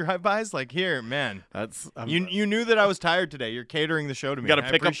Goodbranson drive-bys. Here, man. That's you knew that I was tired today. You're catering the show to me. Got to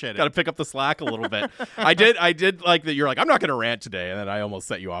pick up the slack a little bit. I did like that. You're I'm not going to rant today, and then I almost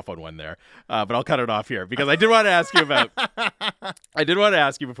set you off on one there. But I'll cut it off here because I did want to ask you about. I did want to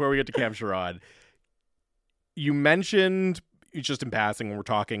ask you before we get to Cam Sherrod. You mentioned just in passing when we're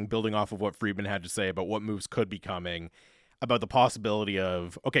talking, building off of what Friedman had to say about what moves could be coming. About the possibility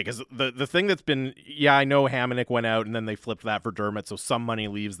of, because the thing that's been, I know Hamonic went out and then they flipped that for Dermott, so some money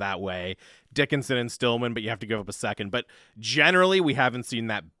leaves that way. Dickinson and Stillman, but you have to give up a second. But generally, we haven't seen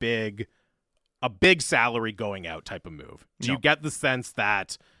a big salary going out type of move. Do you get the sense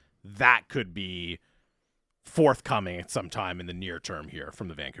that that could be forthcoming at some time in the near term here from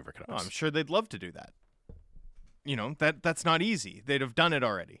the Vancouver Canucks. Oh, I'm sure they'd love to do that. That's not easy. They'd have done it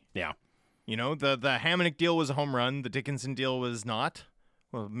already. Yeah. The Hamonic deal was a home run. The Dickinson deal was not.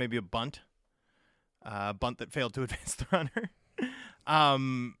 Well, maybe a bunt. Bunt that failed to advance the runner.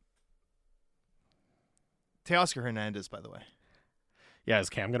 Teoscar Hernandez, by the way. Yeah, is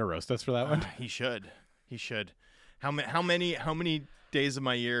Cam going to roast us for that one? He should. How many days of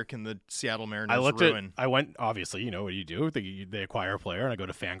my year can the Seattle Mariners ruin? I went, obviously, what do you do? They acquire a player, and I go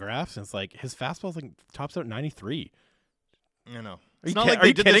to Fangraphs, and it's like his fastball's like tops out 93. I know. Are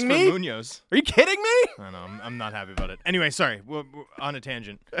you kidding me? Munoz. Are you kidding me? I know. I'm not happy about it. Anyway, sorry. We're on a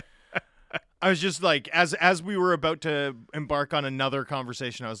tangent. I was just like, as we were about to embark on another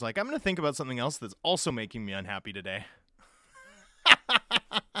conversation, I was like, I'm going to think about something else that's also making me unhappy today.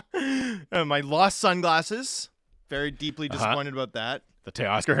 My lost sunglasses. Very deeply disappointed about that. The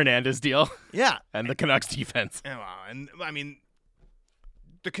Teoscar Hernandez deal. Yeah. And the Canucks defense. And I mean,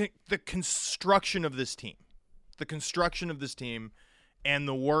 the construction of this team. The construction of this team and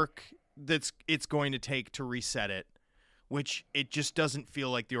the work it's going to take to reset it, which it just doesn't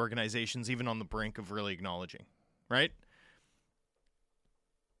feel like the organization's even on the brink of really acknowledging, right?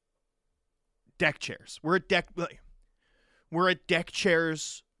 Deck chairs. We're at deck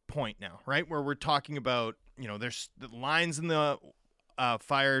chairs point now, right? Where we're talking about, there's the lines in the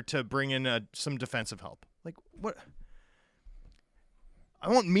fire to bring in some defensive help. Like, what? I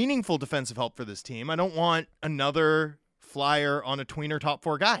want meaningful defensive help for this team. I don't want another flyer on a tweener top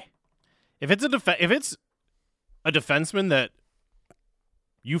four guy. If it's a defenseman that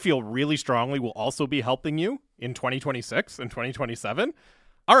you feel really strongly will also be helping you in 2026 and 2027,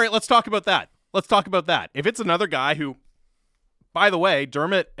 all right, let's talk about that. If it's another guy who, by the way,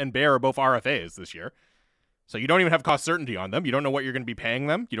 Dermott and Bear are both RFAs this year, so you don't even have cost certainty on them. You don't know what you're going to be paying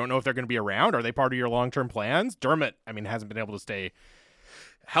them. You don't know if they're going to be around. Are they part of your long-term plans? Dermott, hasn't been able to stay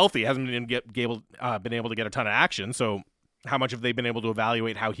healthy, hasn't been able to get a ton of action, so how much have they been able to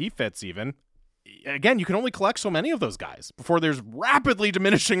evaluate how he fits even? Again, you can only collect so many of those guys before there's rapidly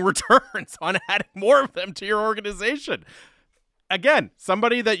diminishing returns on adding more of them to your organization. Again,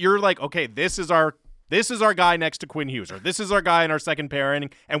 somebody that you're like, okay, this is our guy next to Quinn Hughes, or this is our guy in our second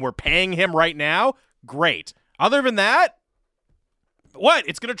pairing, and we're paying him right now. Great. Other than that, what?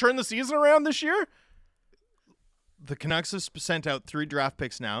 It's going to turn the season around this year? The Canucks have sent out 3 draft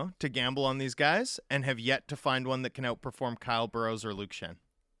picks now to gamble on these guys and have yet to find one that can outperform Kyle Burroughs or Luke Schenn.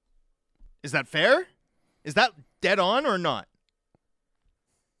 Is that fair? Is that dead on or not?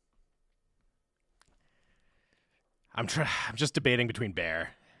 I'm just debating between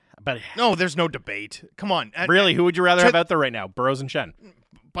Bear. But no, there's no debate. Come on. Really, who would you rather have out there right now, Burroughs and Schenn?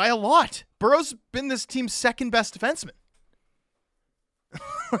 By a lot. Burroughs been this team's second best defenseman.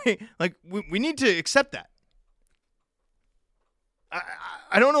 We need to accept that.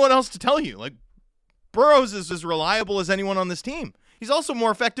 I don't know what else to tell you. Like, Burroughs is as reliable as anyone on this team. He's also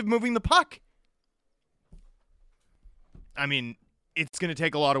more effective moving the puck. I mean, it's going to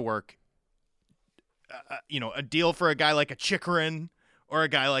take a lot of work. A deal for a guy like a Chychrun or a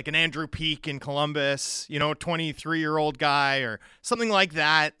guy like an Andrew Peeke in Columbus, a 23-year-old guy or something like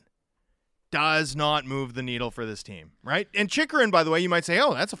that does not move the needle for this team, right? And Chychrun, by the way, you might say,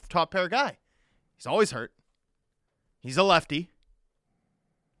 oh, that's a top pair guy. He's always hurt. He's a lefty.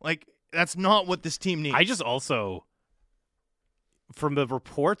 Like, that's not what this team needs. I just also, from the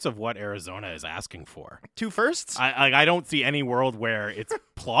reports of what Arizona is asking for, 2 firsts? I don't see any world where it's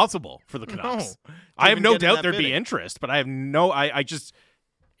plausible for the Canucks. No. I have no doubt there'd be interest, but I have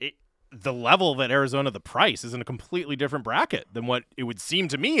the level that Arizona, the price is in a completely different bracket than what it would seem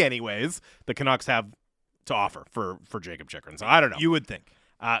to me anyways the Canucks have to offer for Jacob Chychrun. So I don't know. You would think.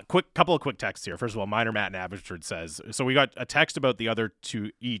 Couple of quick texts here. First of all, Minor Matt in Abbotsford says, so we got a text about the other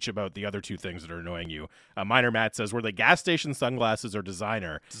two things that are annoying you. Minor Matt says, were they gas station sunglasses or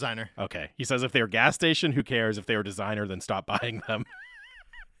designer? Designer. Okay. He says, if they were gas station, who cares? If they were designer, then stop buying them.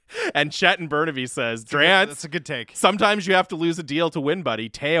 And Chet and Burnaby says, Drance, that's a good take. Sometimes you have to lose a deal to win, buddy.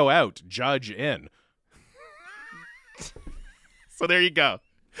 Teo out, Judge in. So there you go.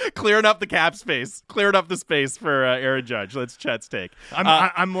 Clearing up the cap space. Clearing up the space for Aaron Judge. That's Chet's take.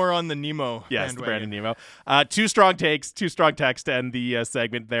 I'm more on the Nemo. Yes, the Brandon Nemo. 2 strong takes, 2 strong text, and the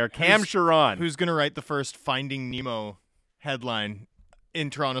segment there. Cam Charron. Who's going to write the first Finding Nemo headline in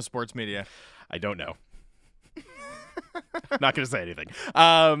Toronto sports media? I don't know. Not going to say anything.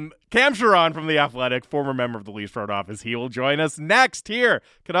 Cam Charron from The Athletic, former member of the Leafs front office. He will join us next here.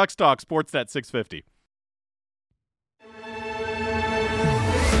 Canucks Talk, Sportsnet 650.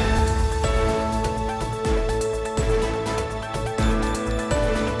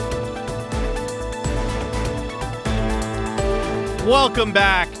 Welcome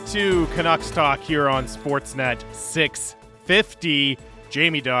back to Canucks Talk here on Sportsnet 650.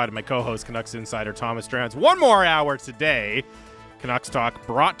 Jamie Dodd, my co-host, Canucks Insider Thomas Drance. One more hour today. Canucks Talk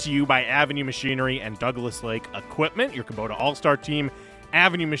brought to you by Avenue Machinery and Douglas Lake Equipment, your Kubota All-Star team,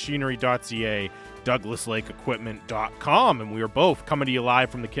 avenuemachinery.ca, douglaslakeequipment.com. And we are both coming to you live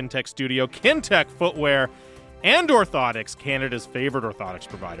from the Kintec studio. Kintec Footwear and Orthotics, Canada's favorite orthotics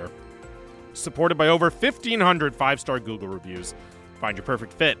provider. Supported by over 1,500 five-star Google reviews. Find your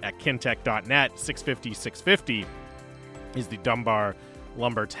perfect fit at kintec.net. 650-650 is the Dunbar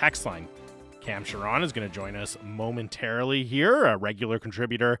Lumber text line. Cam Charron is going to join us momentarily here, a regular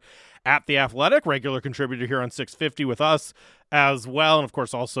contributor at The Athletic, regular contributor here on 650 with us as well, and of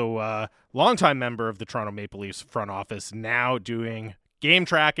course also a longtime member of the Toronto Maple Leafs front office, now doing game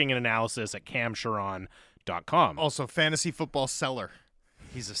tracking and analysis at camcharron.com. Also, fantasy football seller.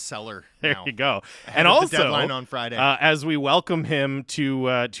 He's a seller There now. you go. Ahead And of the also, deadline on Friday. as we welcome him to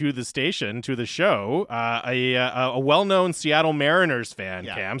the station, to the show, a well-known Seattle Mariners fan,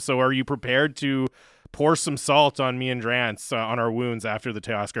 Yeah. Cam. So are you prepared to pour some salt on me and Drance on our wounds after the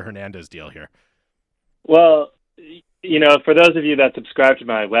Teoscar Hernandez deal here? Well, you know, for those of you that subscribe to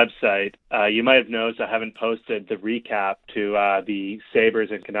my website, you might have noticed I haven't posted the recap to the Sabres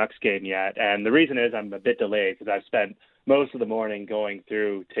and Canucks game yet. And the reason is I'm a bit delayed because I've spent most of the morning going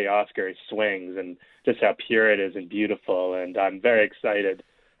through Teoscar's swings and just how pure it is and beautiful. And I'm very excited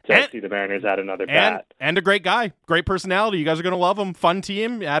to see the Mariners add another bat. And a great guy, great personality. You guys are going to love him. Fun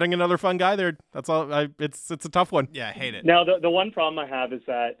team, adding another fun guy there. That's all. It's a tough one. Yeah, I hate it. Now, the one problem I have is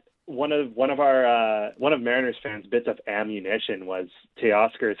that one of Mariners fans' bits of ammunition was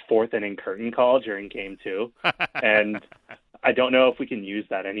Teoscar's fourth inning curtain call during Game 2, and I don't know if we can use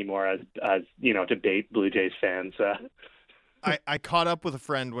that anymore as you know, to bait Blue Jays fans. I caught up with a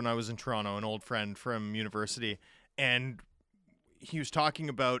friend when I was in Toronto, an old friend from university, and he was talking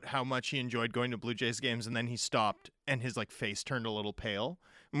about how much he enjoyed going to Blue Jays games, and then he stopped, and his face turned a little pale.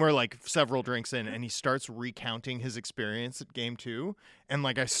 And we're several drinks in, and he starts recounting his experience at Game 2, and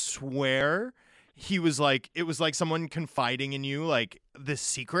I swear he was it was like someone confiding in you this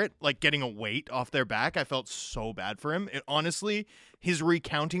secret, getting a weight off their back. I felt so bad for him. Honestly, his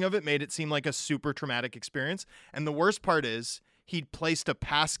recounting of it made it seem like a super traumatic experience. And the worst part is he'd placed a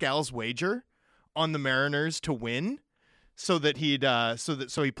Pascal's wager on the Mariners to win, so that he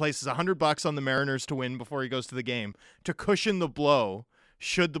places $100 on the Mariners to win before he goes to the game to cushion the blow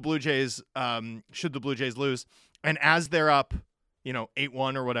should the Blue Jays lose. And as they're up,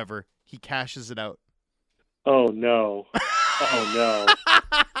 8-1 or whatever, he cashes it out. Oh no! Oh no!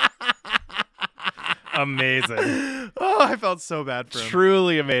 Amazing. Oh, I felt so bad for him.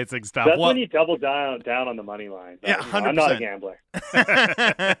 Truly amazing stuff. That's when you double down on the money line. Yeah, 100%. I'm not a gambler.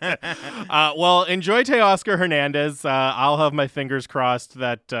 Well, enjoy Teoscar Hernandez. I'll have my fingers crossed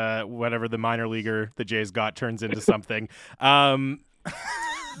that whatever the minor leaguer the Jays got turns into something.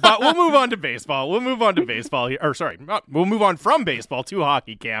 But we'll move on to baseball. We'll move on from baseball to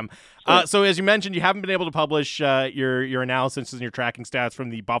hockey, Cam. So as you mentioned, you haven't been able to publish your analysis and your tracking stats from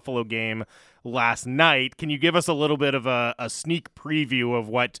the Buffalo game last night. Can you give us a little bit of a sneak preview of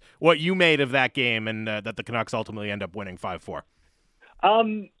what you made of that game and that the Canucks ultimately end up winning 5-4?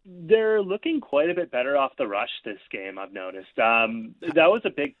 They're looking quite a bit better off the rush this game, I've noticed. That was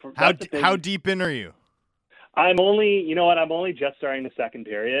a big... How deep in are you? I'm only just starting the second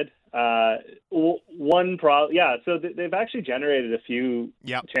period. So they've actually generated a few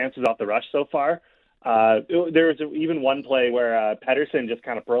chances off the rush so far. There was even one play where Pettersson just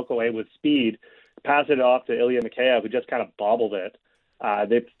kind of broke away with speed, passed it off to Ilya Mikheyev, who just kind of bobbled it.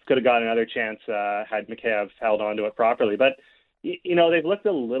 They could have got another chance had Mikheyev held onto it properly. But, they've looked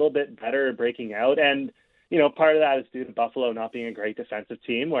a little bit better breaking out. And, part of that is due to Buffalo not being a great defensive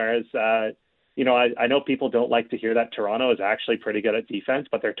team, whereas I know people don't like to hear that Toronto is actually pretty good at defense,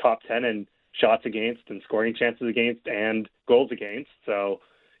 but they're top 10 in shots against and scoring chances against and goals against. So,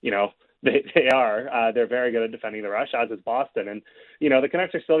 they are. They're very good at defending the rush, as is Boston. And, the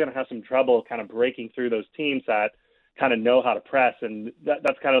Canucks are still going to have some trouble kind of breaking through those teams that kind of know how to press. And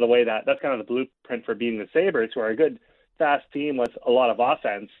that's kind of that's kind of the blueprint for beating the Sabres, who are a good, fast team with a lot of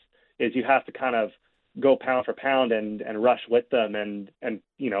offense, is you have to kind of go pound for pound and rush with them and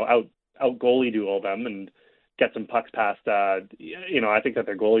out goalie duel them and get some pucks past. I think that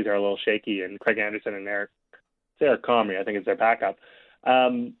their goalies are a little shaky, and Craig Anderson and Eric Comrie, I think, is their backup.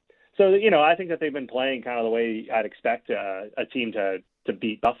 I think that they've been playing kind of the way I'd expect a team to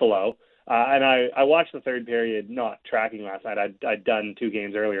beat Buffalo. And I watched the third period, not tracking last night. I'd done 2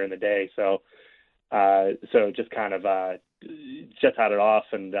 games earlier in the day, so just kind of just had it off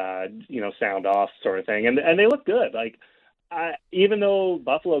and sound off sort of thing. And they look good. even though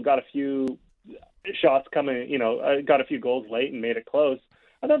Buffalo got a few shots coming, got a few goals late and made it close,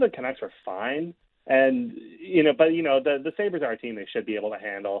 I thought the Canucks were fine. And, but the Sabres are a team they should be able to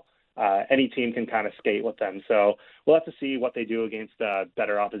handle. Any team can kind of skate with them. So we'll have to see what they do against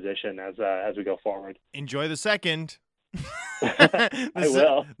better opposition as we go forward. Enjoy the second. I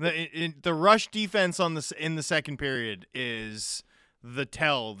will. The rush defense in the second period is the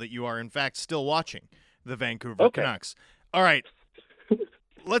tell that you are, in fact, still watching the Vancouver Canucks. All right.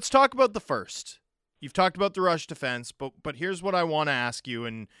 Let's talk about the first. You've talked about the rush defense, but here's what I want to ask you,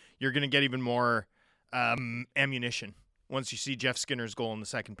 and you're going to get even more ammunition once you see Jeff Skinner's goal in the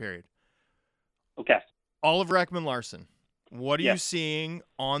second period. Okay. Oliver Ekman-Larsson, what are you seeing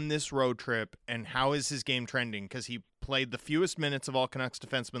on this road trip, and how is his game trending? Because he played the fewest minutes of all Canucks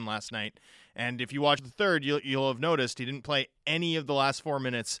defensemen last night, and if you watch the third, you'll have noticed he didn't play any of the last 4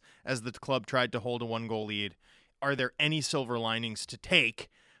 minutes as the club tried to hold a 1-goal lead. Are there any silver linings to take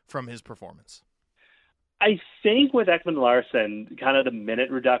from his performance? I think with Ekman-Larsson, kind of the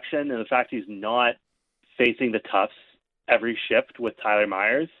minute reduction and the fact he's not facing the toughs every shift with Tyler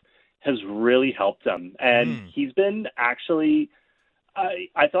Myers has really helped him. And he's been actually,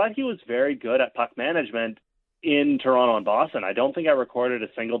 I thought he was very good at puck management in Toronto and Boston. I don't think I recorded a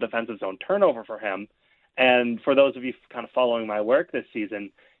single defensive zone turnover for him. And for those of you kind of following my work this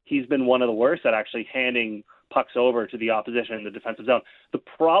season, he's been one of the worst at actually handing pucks over to the opposition in the defensive zone. The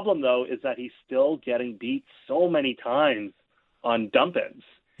problem, though, is that he's still getting beat so many times on dump-ins.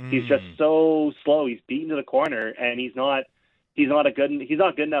 He's just so slow. He's beaten to the corner, and he's not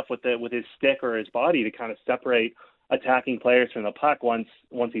good enough with his stick or his body to kind of separate attacking players from the puck once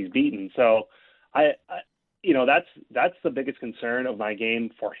he's beaten. So that's the biggest concern of my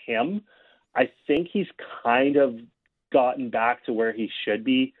game for him. I think he's kind of gotten back to where he should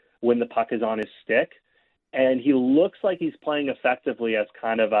be when the puck is on his stick. And he looks like he's playing effectively as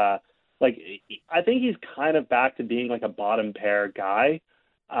kind of I think he's kind of back to being like a bottom pair guy.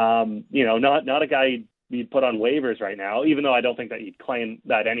 Not a guy you'd put on waivers right now, even though I don't think that he'd claim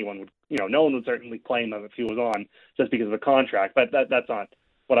that anyone would, no one would certainly claim him if he was on just because of the contract, but that's not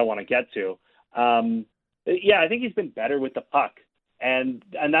what I want to get to. I think he's been better with the puck, and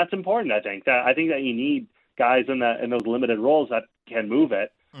that's important. I think that you need guys in those limited roles that can move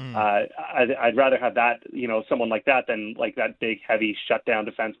it. I'd rather have that, someone like that than like that big, heavy shutdown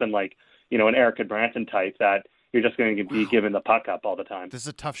defenseman, like, an Eric Goodbranson type that you're just going to be giving the puck up all the time. This is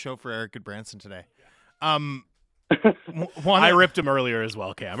a tough show for Eric Goodbranson today. I ripped him earlier as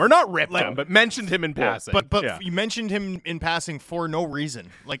well, Cam. Or not ripped him, but mentioned him in passing. But you mentioned him in passing for no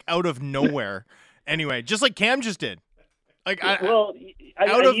reason, like out of nowhere. Anyway, just like Cam just did. Out of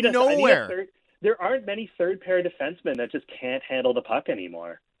nowhere. There aren't many third-pair defensemen that just can't handle the puck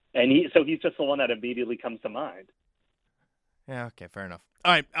anymore. And he's just the one that immediately comes to mind. Yeah, okay, fair enough.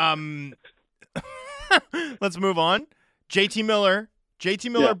 All right, let's move on. JT Miller,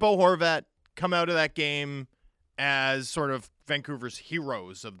 Bo Horvat come out of that game as sort of Vancouver's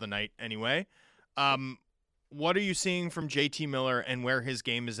heroes of the night anyway. What are you seeing from JT Miller and where his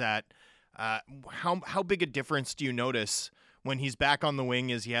game is at? How big a difference do you notice when he's back on the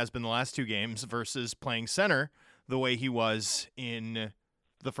wing as he has been the last 2 games versus playing center the way he was in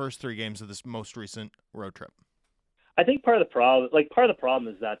the first 3 games of this most recent road trip? I think part of the problem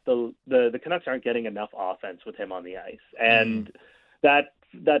is that the Canucks aren't getting enough offense with him on the ice, and that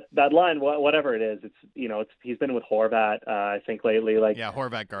line, whatever it is, he's been with Horvat, I think lately.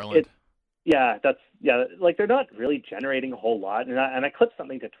 Horvat Garland. They're not really generating a whole lot, and I clipped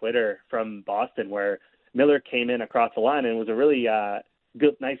something to Twitter from Boston where Miller came in across the line and it was a really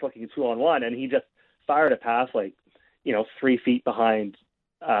good, nice looking 2-on-1, and he just fired a pass 3 feet behind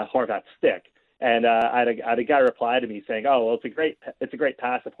Horvat's stick. And I had a guy reply to me saying, "Oh, well, it's a great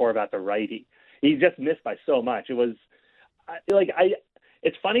pass of Horvat the righty." He just missed by so much. It was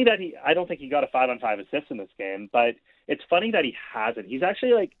it's funny that I don't think he got a 5-on-5 assist in this game, but it's funny that he hasn't. He's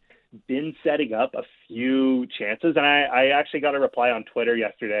actually been setting up a few chances, and I actually got a reply on Twitter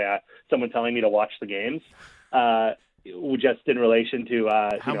yesterday, someone telling me to watch the games, just in relation to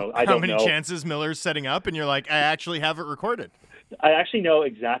how many chances Miller's setting up, and you're like, I actually have it recorded. I actually know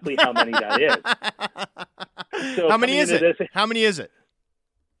exactly how many that is. So How many is it? How many is it?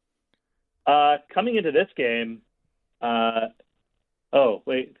 Coming into this game, his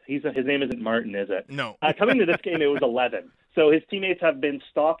name isn't Martin, is it? No. Coming into this game, it was 11. So his teammates have been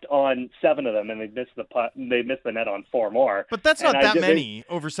stopped on 7 of them, and they've missed the net on 4 more. But that's not that many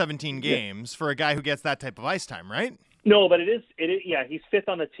over 17 games for a guy who gets that type of ice time, right? No, but it is. Yeah, he's 5th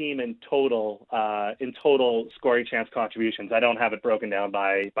on the team in total scoring chance contributions. I don't have it broken down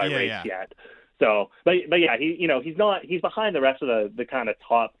by race yet. So, but yeah, he's behind the rest of the kind of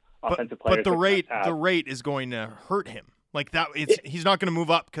top offensive players. But the rate is going to hurt him. Like that, he's not going to move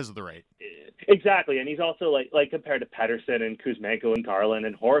up because of the rate. Exactly, and he's also like compared to Pettersson and Kuzmenko and Garland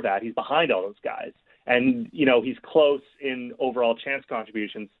and Horvat, he's behind all those guys. And he's close in overall chance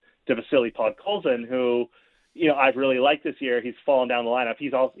contributions to Vasily Podkolzin, who I've really liked this year. He's fallen down the lineup.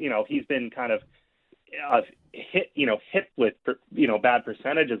 He's also he's been kind of hit with bad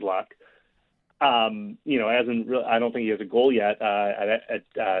percentages luck. Hasn't really, I don't think he has a goal yet.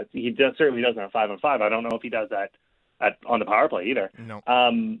 He certainly doesn't have 5-on-5. I don't know if he does that on the power play either. No.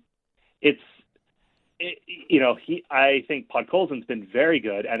 I think Podkolzin's been very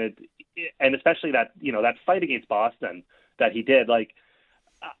good, and especially that that fight against Boston that he did. Like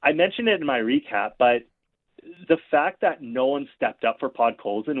I mentioned it in my recap, but the fact that no one stepped up for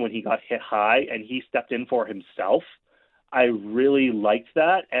Podkolzin when he got hit high and he stepped in for himself, I really liked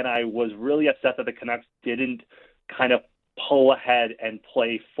that, and I was really upset that the Canucks didn't kind of pull ahead and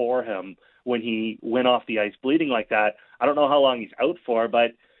play for him when he went off the ice bleeding like that. I don't know how long he's out for,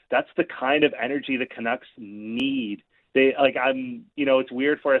 but that's the kind of energy the Canucks need. It's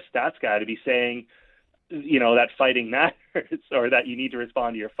weird for a stats guy to be saying, that fighting matters or that you need to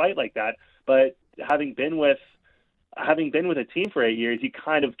respond to your fight like that. But having been with a team for 8 years, you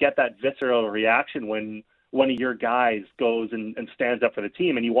kind of get that visceral reaction when one of your guys goes and stands up for the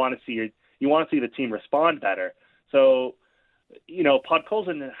team, and you want to see the team respond better. So,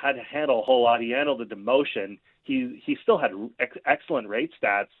 Podkolzin had to handle a whole lot. He handled the demotion. He still had excellent rate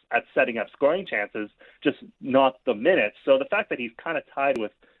stats at setting up scoring chances, just not the minutes. So the fact that he's kind of tied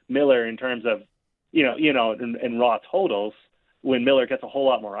with Miller in terms of, in raw totals, when Miller gets a whole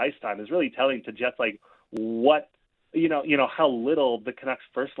lot more ice time, is really telling to just like what, how little the Canucks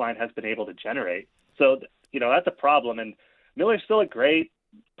first line has been able to generate. So, that's a problem. And Miller's still a great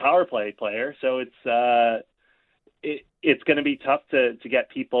power play player. So it's going to be tough to get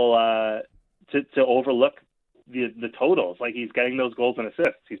people to overlook the totals. Like he's getting those goals and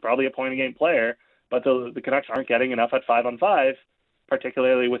assists. He's probably a point a game player, but the Canucks aren't getting enough at 5-on-5,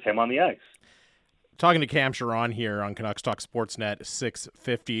 particularly with him on the ice. Talking to Cam Charron here on Canucks Talk Sportsnet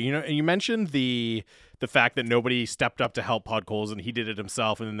 650. You mentioned the fact that nobody stepped up to help Podkolzin. He did it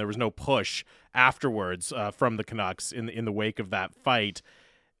himself, and then there was no push afterwards from the Canucks in the wake of that fight.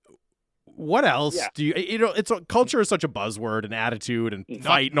 What else do it's culture is such a buzzword and attitude and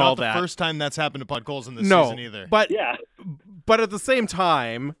fight and all that. Not the first time that's happened to Podkolzin this season either. But at the same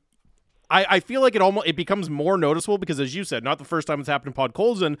time, I feel like it becomes more noticeable because, as you said, not the first time it's happened to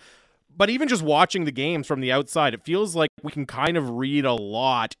Podkolzin, but even just watching the games from the outside, it feels like we can kind of read a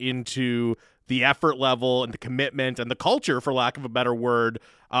lot into the effort level and the commitment and the culture, for lack of a better word,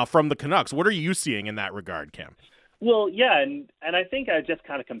 from the Canucks. What are you seeing in that regard, Cam? Well, yeah, and I think I just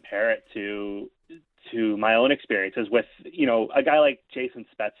kind of compare it to my own experiences with, a guy like Jason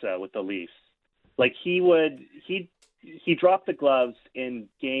Spezza with the Leafs. Like he dropped the gloves in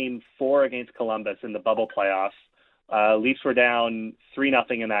Game 4 against Columbus in the bubble playoffs. Leafs were down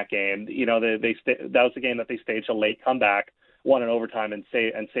 3-0 in that game. That was the game that they staged a late comeback, won in overtime, and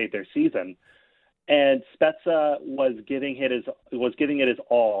saved their season. And Spezza was giving it his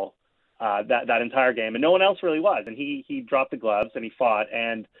all. That entire game, and no one else really was. And he dropped the gloves and he fought,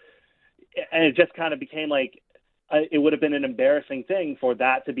 and it just kind of became like it would have been an embarrassing thing for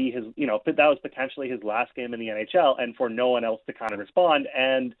that to be his, that was potentially his last game in the NHL, and for no one else to kind of respond.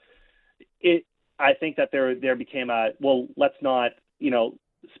 And I think that there became let's not,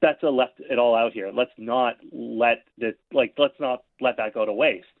 Spezza left it all out here. Let's not let that go to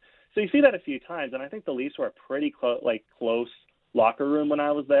waste. So you see that a few times, and I think the Leafs were a pretty close locker room when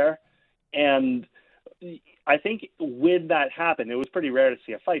I was there. And I think when that happened, it was pretty rare to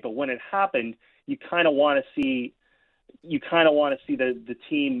see a fight, but when it happened, you kind of want to see the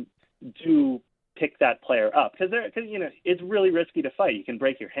team do pick that player up because it's really risky to fight. You can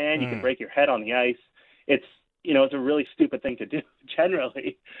break your hand, you can break your head on the ice. It's a really stupid thing to do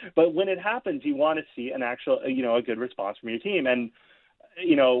generally, but when it happens, you want to see an actual, a good response from your team. And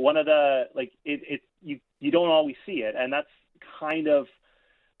one of the you don't always see it, and that's kind of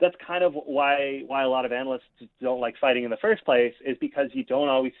why a lot of analysts don't like fighting in the first place, is because you don't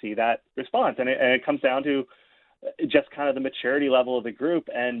always see that response. And it comes down to just kind of the maturity level of the group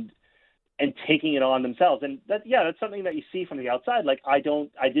and taking it on themselves. And that's something that you see from the outside. Like I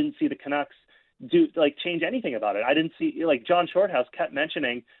didn't see the Canucks change anything about it. I didn't see, John Shorthouse kept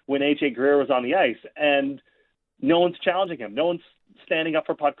mentioning when AJ Greer was on the ice, and no one's challenging him. No one's standing up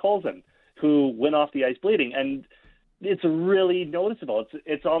for Podkolzin, who went off the ice bleeding. And it's really noticeable.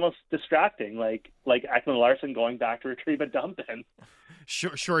 It's almost distracting, like Ekman Larson going back to retrieve a dump in.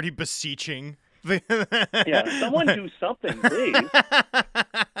 Shorty beseeching Yeah, someone do something, please.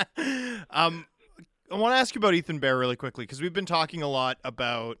 I want to ask you about Ethan Bear really quickly, because we've been talking a lot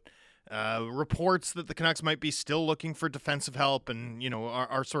about reports that the Canucks might be still looking for defensive help, and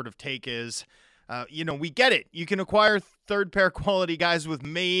our sort of take is, we get it. You can acquire third pair quality guys with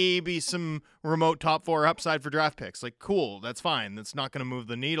maybe some remote top four upside for draft picks. Like, cool, that's fine. That's not going to move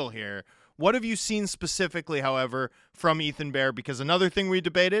the needle here. What have you seen specifically, however, from Ethan Bear? Because another thing we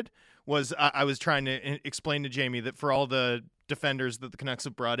debated was I was trying to explain to Jamie that for all the defenders that the Canucks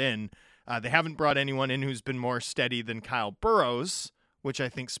have brought in, they haven't brought anyone in who's been more steady than Kyle Burroughs, which I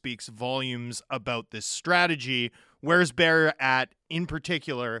think speaks volumes about this strategy. Where's Bear at in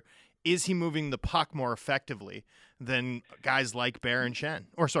particular? Is he moving the puck more effectively than guys like Burroughs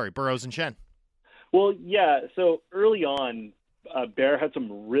and Schenn? Well, yeah. So early on, Bear had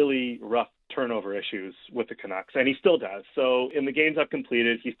some really rough turnover issues with the Canucks, and he still does. So in the games I've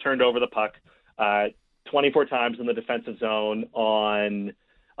completed, he's turned over the puck 24 times in the defensive zone on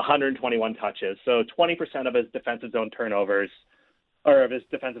 121 touches. So 20% of his defensive zone turnovers, or of his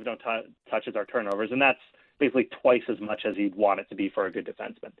defensive zone touches, are turnovers, and that's basically twice as much as you'd want it to be for a good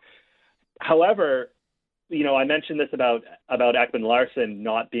defenseman. However, I mentioned this about Ekman Larsson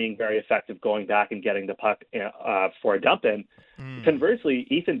not being very effective going back and getting the puck for a dump-in. Conversely,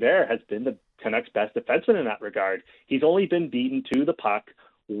 Ethan Bear has been the Canucks' best defenseman in that regard. He's only been beaten to the puck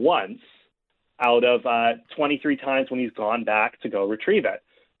once out of 23 times when he's gone back to go retrieve it.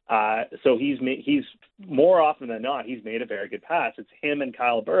 So he's more often than not, he's made a very good pass. It's him and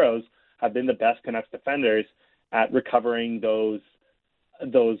Kyle Burroughs have been the best Canucks defenders at recovering those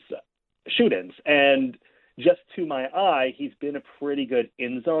shoot-ins. And just to my eye, he's been a pretty good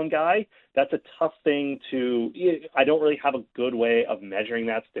in-zone guy. That's a tough thing I don't really have a good way of measuring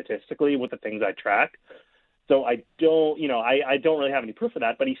that statistically with the things I track. So I don't really have any proof of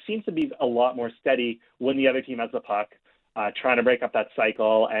that, but he seems to be a lot more steady when the other team has the puck, trying to break up that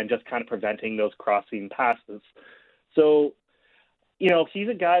cycle and just kind of preventing those crossing passes. So, he's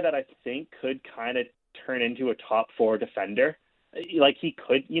a guy that I think could kind of turn into a top four defender. Like he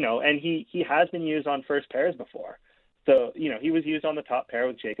could, and he has been used on first pairs before. So, he was used on the top pair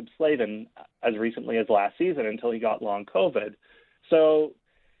with Jacob Slavin as recently as last season until he got long COVID. So,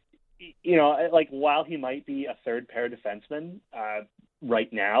 while he might be a third pair defenseman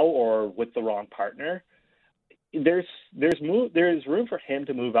right now or with the wrong partner, there's room for him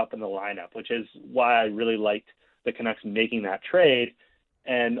to move up in the lineup, which is why I really liked the Canucks making that trade.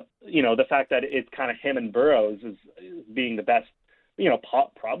 And, the fact that it's kind of him and Burroughs is being the best,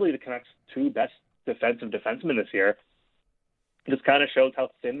 probably the Canucks' two best defensive defensemen this year, just kind of shows how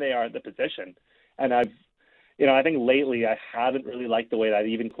thin they are at the position. And I think lately I haven't really liked the way that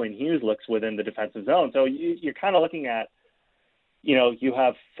even Quinn Hughes looks within the defensive zone. So you're kind of looking at, you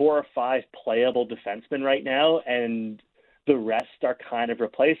have 4 or 5 playable defensemen right now, and the rest are kind of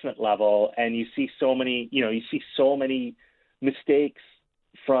replacement level. And you see so many mistakes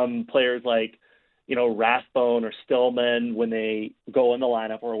from players like, Rathbone or Stillman when they go in the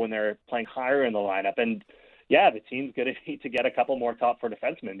lineup or when they're playing higher in the lineup. And yeah, the team's going to need to get a couple more top four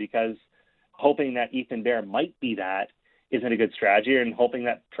defensemen, because hoping that Ethan Bear might be that isn't a good strategy, and hoping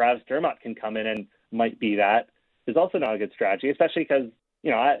that Travis Dermott can come in and might be that is also not a good strategy, especially because,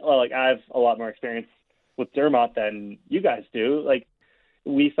 I have a lot more experience with Dermott than you guys do. Like,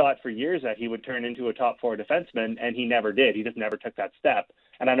 we thought for years that he would turn into a top four defenseman, and he never did. He just never took that step.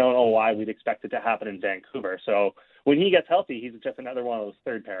 And I don't know why we'd expect it to happen in Vancouver. So when he gets healthy, he's just another one of those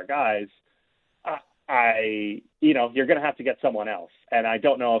third pair guys. You're going to have to get someone else. And I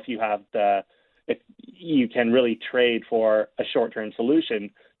don't know if you can really trade for a short-term solution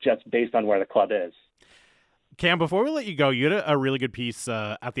just based on where the club is. Cam, before we let you go, you had a really good piece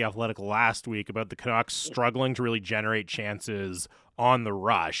at The Athletic last week about the Canucks struggling to really generate chances on the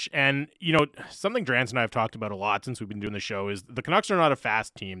rush. And, something Drance and I have talked about a lot since we've been doing the show is the Canucks are not a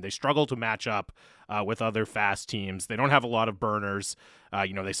fast team. They struggle to match up with other fast teams. They don't have a lot of burners.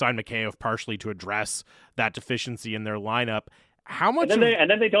 They signed Mikheyev partially to address that deficiency in their lineup. How much? And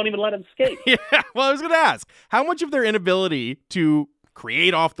then they don't even let him skate. Yeah, well, I was going to ask, how much of their inability to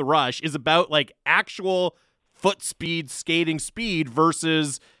create off the rush is about actual foot speed, skating speed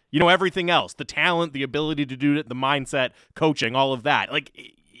versus, everything else, the talent, the ability to do it, the mindset, coaching, all of that.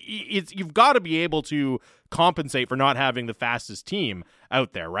 You've got to be able to compensate for not having the fastest team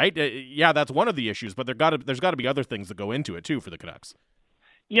out there, right? Yeah, that's one of the issues, but there's got to be other things that go into it too for the Canucks.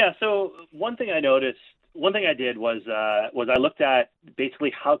 Yeah. So one thing I did was I looked at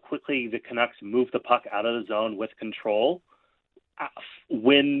basically how quickly the Canucks moved the puck out of the zone with control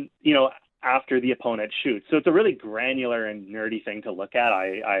when, after the opponent shoots. So it's a really granular and nerdy thing to look at.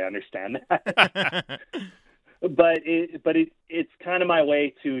 I understand that. But it's kind of my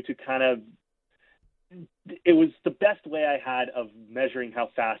way to kind of, it was the best way I had of measuring how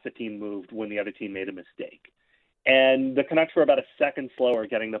fast the team moved when the other team made a mistake. And the Canucks were about a second slower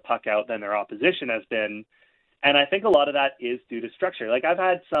getting the puck out than their opposition has been. And I think a lot of that is due to structure. Like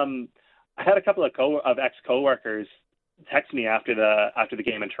I had a couple of ex-coworkers text me after the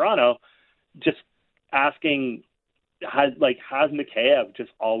game in Toronto, just asking, has Mikheyev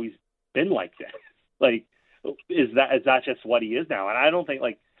just always been like this? Like, is that just what he is now? And I don't think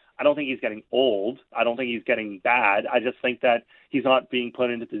he's getting old. I don't think he's getting bad. I just think that he's not being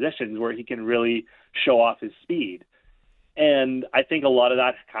put into positions where he can really show off his speed. And I think a lot of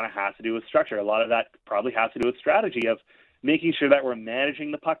that kind of has to do with structure. A lot of that probably has to do with strategy of making sure that we're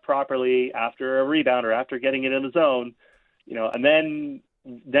managing the puck properly after a rebound or after getting it in the zone, and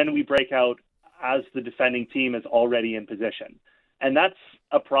then we break out as the defending team is already in position. And that's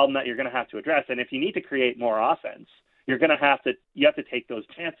a problem that you're going to have to address. And if you need to create more offense, you have to take those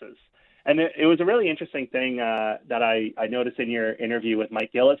chances. And it was a really interesting thing that I noticed in your interview with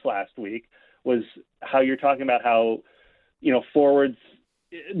Mike Gillis last week was how you're talking about how, forwards,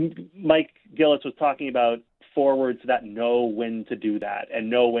 Mike Gillis was talking about forwards that know when to do that and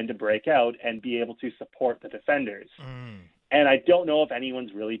know when to break out and be able to support the defenders. And I don't know if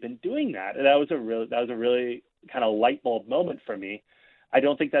anyone's really been doing that. And that was a really kind of light bulb moment for me. I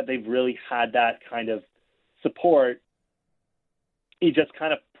don't think that they've really had that kind of support. You just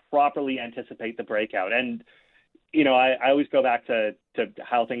kind of properly anticipate the breakout. And, I always go back to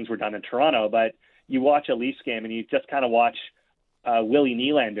how things were done in Toronto, but you watch a Leafs game and you just kind of watch Willie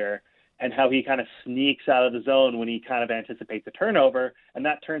Nylander and how he kind of sneaks out of the zone when he kind of anticipates a turnover, and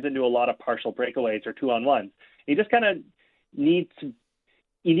that turns into a lot of partial breakaways or 2-on-1s. You just kind of need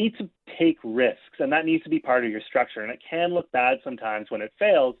to take risks, and that needs to be part of your structure. And it can look bad sometimes when it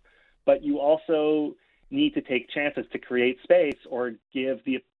fails, but you also need to take chances to create space or give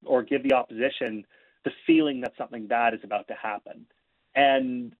the opposition the feeling that something bad is about to happen.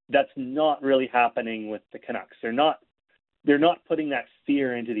 And that's not really happening with the Canucks. They're not putting that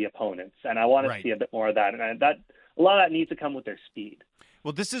fear into the opponents, and I want to see a bit more of that. And that a lot of that needs to come with their speed.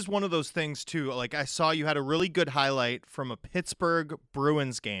 Well, this is one of those things, too. Like, I saw you had a really good highlight from a Pittsburgh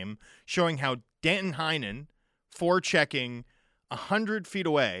Bruins game showing how Danton Heinen, forechecking 100 feet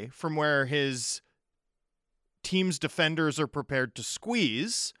away from where his team's defenders are prepared to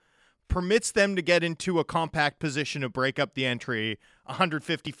squeeze, permits them to get into a compact position to break up the entry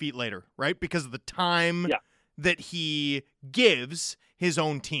 150 feet later, right? Because of the time that he gives his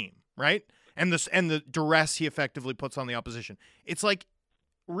own team, right? And the duress he effectively puts on the opposition. It's like,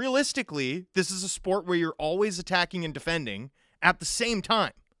 realistically, this is a sport where you're always attacking and defending at the same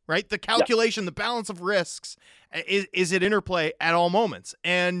time, right? The calculation, the balance of risks is at interplay at all moments.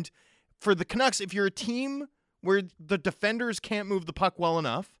 And for the Canucks, if you're a team where the defenders can't move the puck well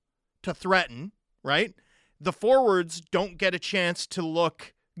enough to threaten, right? The forwards don't get a chance to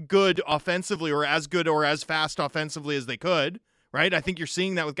look good offensively or as fast offensively as they could, right? I think you're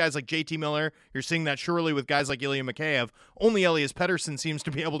seeing that with guys like JT Miller. You're seeing that surely with guys like Ilya Mikheyev. Only Elias Pettersson seems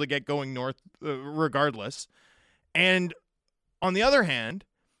to be able to get going north regardless. And on the other hand,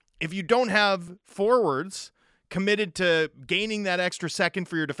 if you don't have forwards committed to gaining that extra second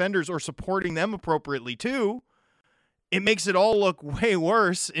for your defenders or supporting them appropriately too, it makes it all look way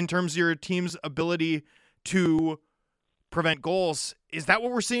worse in terms of your team's ability to prevent goals. Is that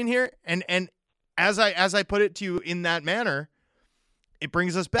what we're seeing here? And as I put it to you in that manner, it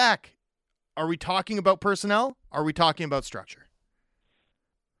brings us back. Are we talking about personnel? Are we talking about structure?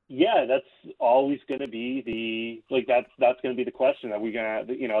 Yeah, that's always going to be that's going to be the question that we're going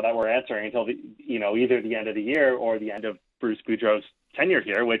to, that we're answering until either the end of the year or the end of Bruce Boudreau's tenure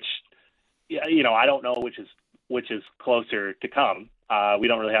here, which, I don't know which is closer to come. We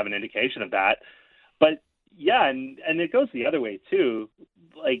don't really have an indication of that, but yeah. And it goes the other way too.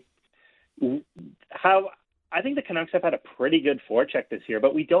 Like how I think the Canucks have had a pretty good forecheck this year,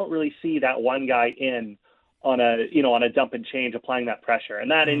 but we don't really see that one guy in on a dump and change, applying that pressure. And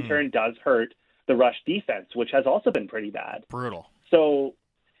that in turn does hurt the rush defense, which has also been pretty bad. Brutal. So,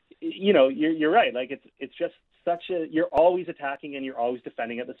 you're right. Like it's just you're always attacking and you're always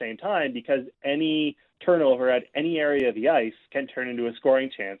defending at the same time, because any turnover at any area of the ice can turn into a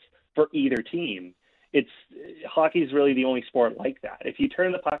scoring chance for either team. Hockey is really the only sport like that. If you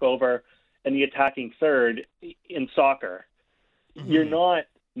turn the puck over in the attacking third in soccer, you're not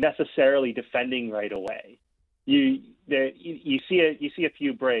necessarily defending right away. You see a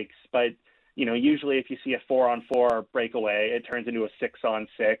few breaks, but usually if you see a 4-on-4 breakaway, it turns into a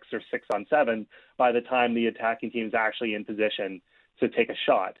 6-on-6 or 6-on-7 by the time the attacking team is actually in position to take a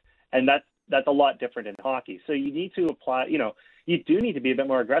shot. And that's a lot different in hockey. So you need to apply, you do need to be a bit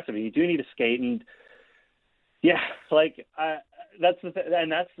more aggressive. You do need to skate. And that's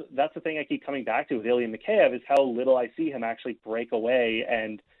the thing I keep coming back to with Ilya Mikheyev is how little I see him actually break away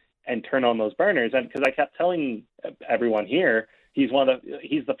and turn on those burners. And because I kept telling everyone here, he's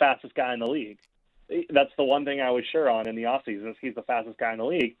the fastest guy in the league. That's the one thing I was sure on in the offseason is he's the fastest guy in the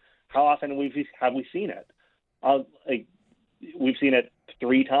league. How often have we seen it? We've seen it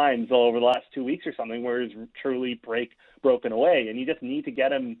 3 times over the last 2 weeks or something where he's truly broken away. And you just need to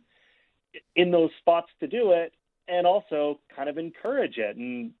get him in those spots to do it and also kind of encourage it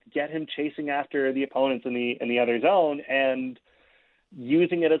and get him chasing after the opponents in the other zone and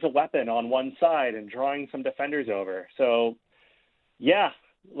using it as a weapon on one side and drawing some defenders over. So, yeah,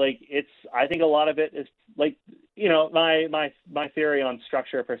 I think a lot of it is my theory on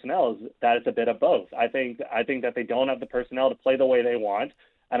structure of personnel is that it's a bit of both. I think that they don't have the personnel to play the way they want,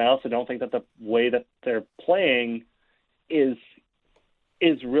 and I also don't think that the way that they're playing is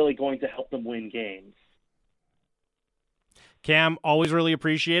really going to help them win games. Cam, always really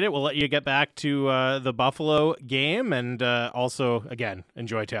appreciate it. We'll let you get back to the Buffalo game, and also, again,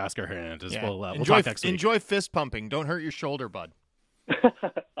 enjoy Teoscar Hernandez. Yeah. We'll talk next week. Enjoy fist pumping. Don't hurt your shoulder, bud.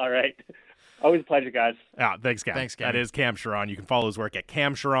 All right. Always a pleasure, guys. Yeah, thanks, Cam. Thanks, Cam. That is Cam Charron. You can follow his work at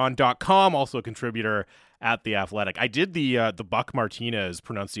camcharron.com, also a contributor at The Athletic. I did the Buck Martinez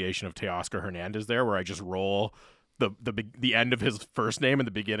pronunciation of Teoscar Hernandez there, where I just roll the end of his first name and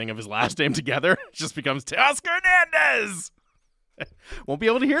the beginning of his last name together. It just becomes Teoscar Hernandez. Won't be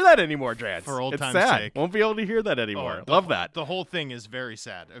able to hear that anymore, Drance. For old time's sad. sake. Won't be able to hear that anymore. Love that. The whole thing is very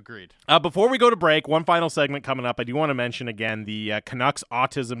sad. Agreed. Before we go to break, one final segment coming up. I do want to mention again the Canucks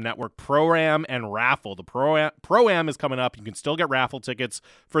Autism Network Pro-Am and Raffle. The Pro-Am is coming up. You can still get raffle tickets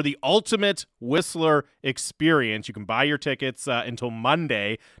for the ultimate Whistler experience. You can buy your tickets until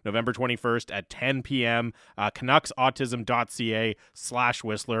Monday, November 21st at 10 p.m.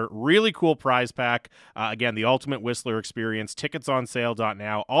 CanucksAutism.ca/Whistler. Really cool prize pack. Again, the ultimate Whistler experience. Tickets on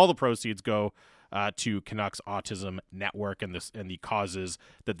sale.now. All the proceeds go to Canucks Autism Network and the causes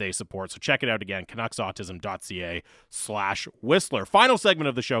that they support. So check it out again, CanucksAutism.ca/Whistler. Final segment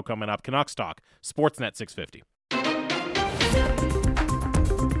of the show coming up, Canucks Talk, Sportsnet 650.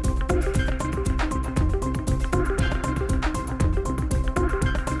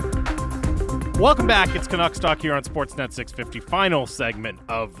 Welcome back. It's Canucks Talk here on Sportsnet 650. Final segment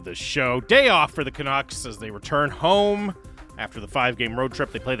of the show. Day off for the Canucks as they return home after the 5-game road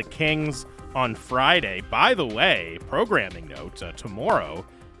trip. They play the Kings on Friday. By the way, programming note, tomorrow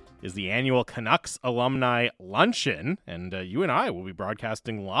is the annual Canucks Alumni Luncheon, and you and I will be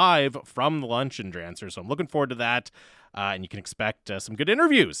broadcasting live from the luncheon, Drancer, so I'm looking forward to that, and you can expect some good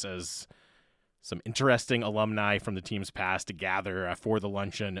interviews as some interesting alumni from the team's past to gather for the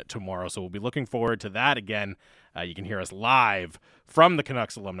luncheon tomorrow. So we'll be looking forward to that. Again, you can hear us live from the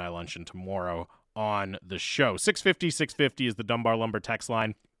Canucks Alumni Luncheon tomorrow on the show. 650 is the Dunbar Lumber text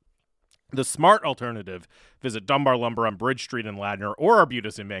line. The smart alternative, visit Dunbar Lumber on Bridge Street in Ladner or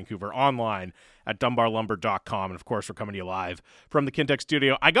Arbutus in Vancouver online at dunbarlumber.com. And of course, we're coming to you live from the Kintex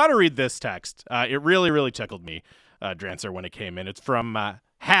studio. I got to read this text. It really, really tickled me, Drancer, when it came in. It's from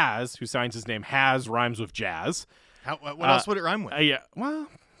Haz, who signs his name Haz, rhymes with jazz. What else would it rhyme with? Yeah, well,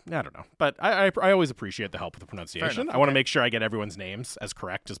 I don't know. But I always appreciate the help with the pronunciation. Enough, I want to make sure I get everyone's names as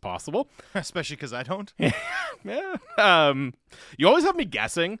correct as possible. Especially because I don't. Yeah. You always have me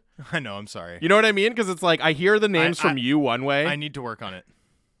guessing. I know, I'm sorry. You know what I mean? Because it's like I hear the names from you one way. I need to work on it.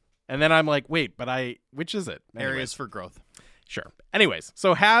 And then I'm like, wait, but which is it? Anyways. Areas for growth. Sure. Anyways,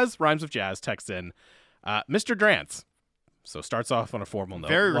 so Haz, rhymes with jazz, texts in, Mr. Drance. So starts off on a formal note.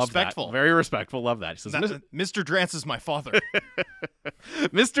 Very Love respectful. That. Very respectful. Love that. He says, Mr. Drance is my father.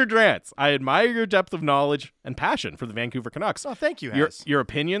 Mr. Drance, I admire your depth of knowledge and passion for the Vancouver Canucks. Oh, thank you, Haz. Your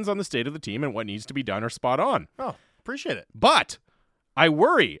opinions on the state of the team and what needs to be done are spot on. Oh, appreciate it. But I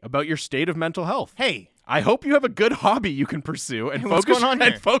worry about your state of mental health. Hey. I hope you have a good hobby you can pursue and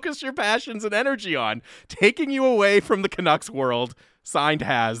focus your passions and energy on, taking you away from the Canucks world. Signed,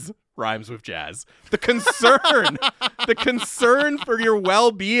 Haz, rhymes with jazz. The concern for your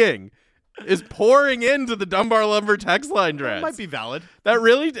well-being is pouring into the Dunbar Lumber text line, Drance. That might be valid.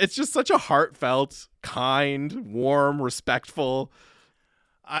 It's just such a heartfelt, kind, warm, respectful,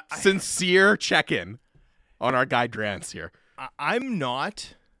 sincere check-in on our guy Drance here. I'm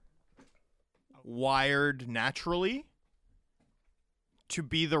not wired naturally to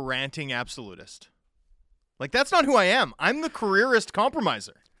be the ranting absolutist. Like, that's not who I am. I'm the careerist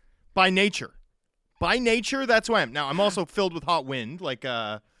compromiser. By nature. By nature, that's who I am. Now, I'm also filled with hot wind, like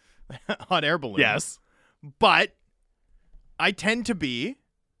a hot air balloon. Yes. But I tend to be,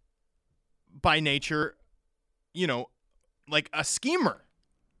 by nature, like a schemer,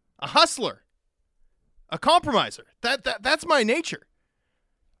 a hustler, a compromiser. That's my nature.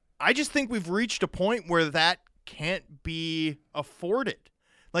 I just think we've reached a point where that can't be afforded.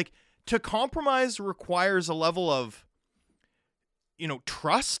 Like, to compromise requires a level of,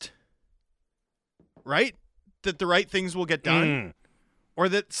 trust, right? That the right things will get done, or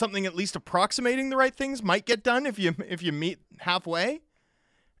that something at least approximating the right things might get done if you meet halfway.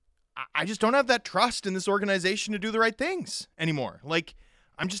 I just don't have that trust in this organization to do the right things anymore. Like,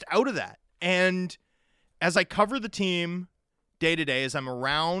 I'm just out of that. And as I cover the team day to day, as I'm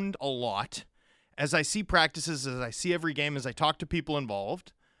around a lot, as I see practices, as I see every game, as I talk to people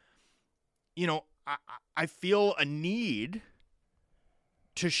involved, I feel a need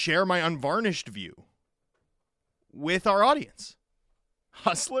to share my unvarnished view with our audience.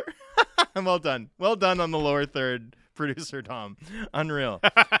 Hustler? Well done. Well done on the lower third, producer Tom. Unreal.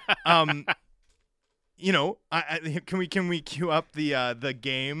 Can we cue up the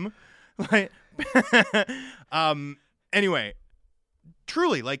game? Anyway,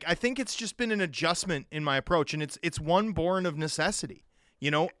 truly, like, I think it's just been an adjustment in my approach, and it's one born of necessity.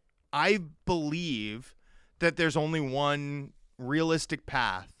 I believe that there's only one realistic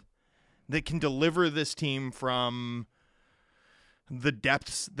path that can deliver this team from the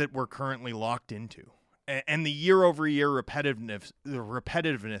depths that we're currently locked into, and the year-over-year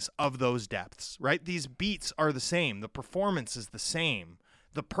repetitiveness of those depths, right? These beats are the same. The performance is the same.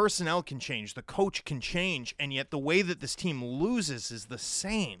 The personnel can change. The coach can change, and yet the way that this team loses is the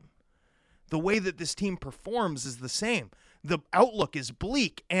same. The way that this team performs is the same. The outlook is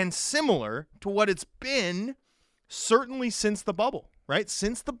bleak and similar to what it's been certainly since the bubble, right?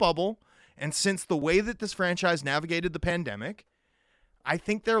 Since the bubble and since the way that this franchise navigated the pandemic, I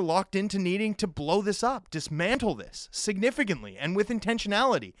think they're locked into needing to blow this up, dismantle this significantly and with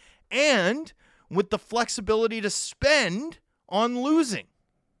intentionality, and with the flexibility to spend on losing.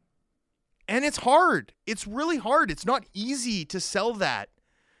 And it's hard. It's really hard. It's not easy to sell that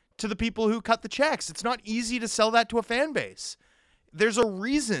to the people who cut the checks. It's not easy to sell that to a fan base. There's a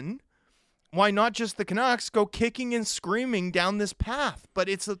reason why not just the Canucks go kicking and screaming down this path, but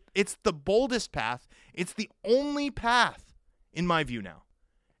it's the boldest path. It's the only path in my view now.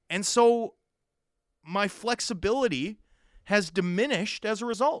 And so my flexibility has diminished as a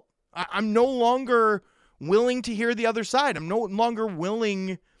result. I'm no longer willing to hear the other side. I'm no longer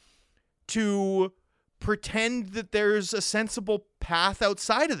willing to pretend that there's a sensible path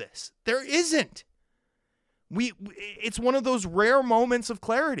outside of this. There isn't. It's one of those rare moments of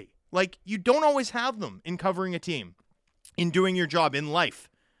clarity. Like, you don't always have them in covering a team, in doing your job, in life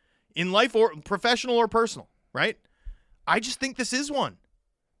or professional or personal, right? I just think this is one.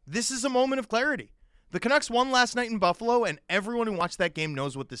 This is a moment of clarity. The Canucks won last night in Buffalo, and everyone who watched that game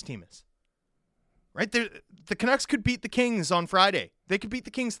knows what this team is. Right? The Canucks could beat the Kings on Friday. They could beat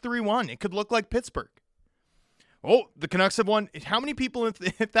the Kings 3-1. It could look like Pittsburgh. Oh, the Canucks have won. How many people,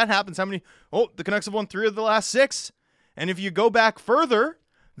 if that happens, the Canucks have won 3 of the last 6. And if you go back further,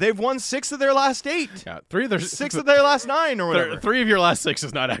 they've won 6 of their last 8. Yeah, 3 of their 6 of their last 9 or whatever. 3 of your last 6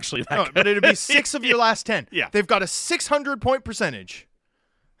 is not actually that good. But it'd be 6 of your last 10. Yeah. They've got a 600-point percentage.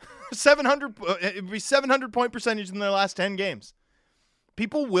 700. It'd be 700-point percentage in their last 10 games.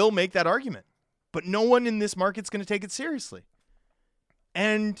 People will make that argument, but no one in this market's going to take it seriously.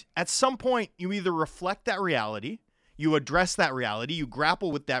 And at some point, you either reflect that reality, you address that reality, you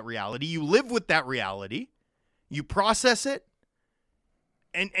grapple with that reality, you live with that reality, you process it,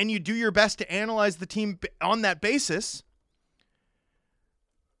 and you do your best to analyze the team on that basis,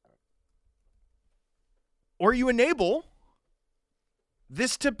 or you enable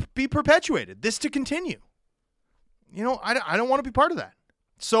this to be perpetuated, this to continue. I don't want to be part of that.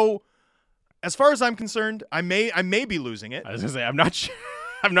 So, as far as I'm concerned, I may be losing it. I was going to say, I'm not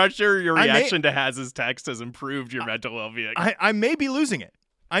sure your reaction to Haz's text has improved your mental well-being. I may be losing it.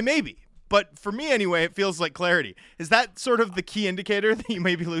 I may be. But for me anyway, it feels like clarity. Is that sort of the key indicator that you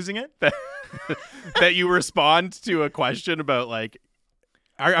may be losing it? That you respond to a question about, like,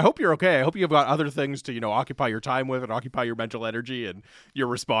 I hope you're okay. I hope you've got other things to, occupy your time with and occupy your mental energy, and your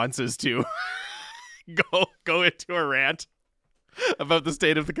response is to go into a rant about the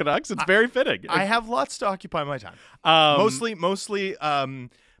state of the Canucks. It's very fitting. I have lots to occupy my time.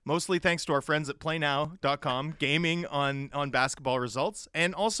 Mostly thanks to our friends at PlayNow.com, gaming on basketball results.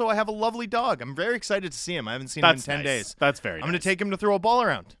 And also, I have a lovely dog. I'm very excited to see him. I haven't seen him in 10 days. That's very I'm going to take him to throw a ball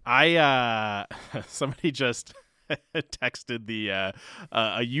around. Somebody just texted the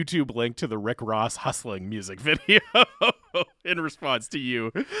a YouTube link to the Rick Ross hustling music video in response to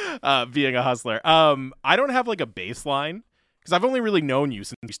you being a hustler. I don't have like a baseline because I've only really known you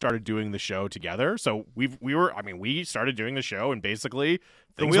since we started doing the show together. So we started doing the show and basically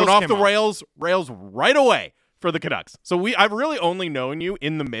things went off the rails right away for the Canucks. So I've really only known you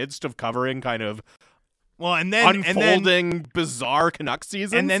in the midst of covering kind of unfolding bizarre Canucks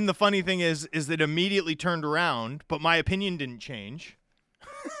seasons. And then the funny thing is that it immediately turned around, but my opinion didn't change.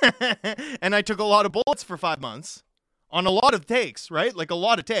 And I took a lot of bullets for 5 months on a lot of takes, right? Like a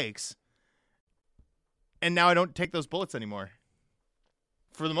lot of takes. And now I don't take those bullets anymore.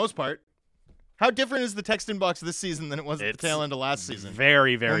 For the most part. How different is the text inbox this season than it was at the tail end of last season?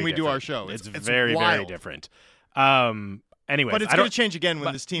 Very, very when we different. do our show. It's very, wild. very different. Anyway, but it's going to change again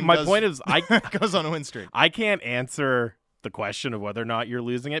when this team point is, goes on a win streak. I can't answer the question of whether or not you're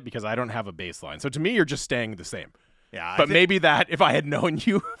losing it because I don't have a baseline. So to me, you're just staying the same. Yeah, but maybe that if I had known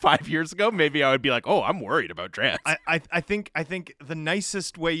you 5 years ago, maybe I would be like, oh, I'm worried about Trans. I think the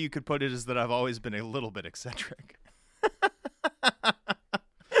nicest way you could put it is that I've always been a little bit eccentric.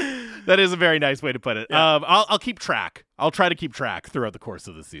 That is a very nice way to put it. Yeah. I'll keep track. I'll try to keep track throughout the course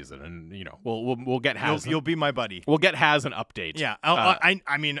of the season, and we'll get Haz. You'll be my buddy. We'll get Haz an update. Yeah.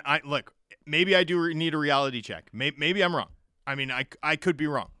 I mean, look. Maybe I do need a reality check. Maybe I'm wrong. I mean, I could be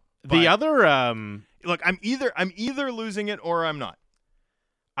wrong. The other look, I'm either losing it or I'm not.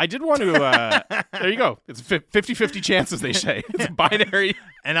 I did want to there you go. It's 50-50 chances, they say. It's binary.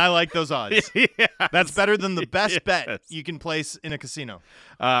 And I like those odds. Yes. That's better than the best bet you can place in a casino.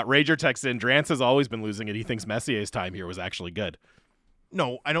 Rager texts in, Drance has always been losing it. He thinks Messier's time here was actually good.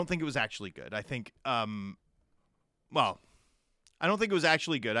 No, I don't think it was actually good. I think I don't think it was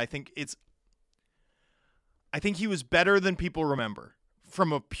actually good. I think he was better than people remember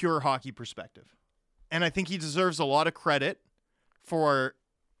from a pure hockey perspective. And I think he deserves a lot of credit for,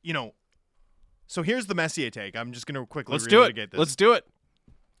 so here's the Messier take. I'm just going to quickly relitigate this. Let's do it.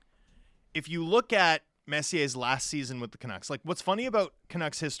 If you look at Messier's last season with the Canucks, like what's funny about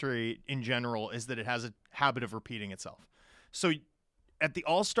Canucks history in general is that it has a habit of repeating itself. So at the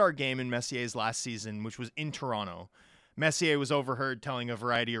All-Star game in Messier's last season, which was in Toronto, Messier was overheard telling a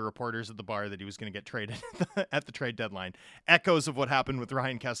variety of reporters at the bar that he was going to get traded at the trade deadline. Echoes of what happened with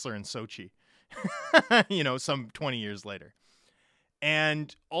Ryan Kessler in Sochi, some 20 years later.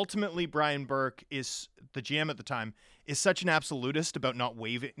 And ultimately, Brian Burke, is the GM at the time, is such an absolutist about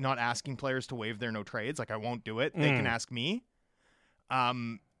not asking players to waive their no trades. Like, I won't do it. They can ask me.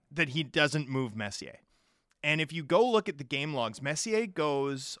 That he doesn't move Messier. And if you go look at the game logs, Messier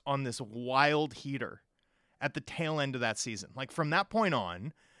goes on this wild heater at the tail end of that season. Like, from that point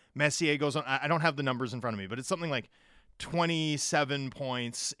on, Messier goes on. I don't have the numbers in front of me, but it's something like 27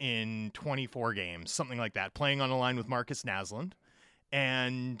 points in 24 games, something like that, playing on a line with Marcus Naslund.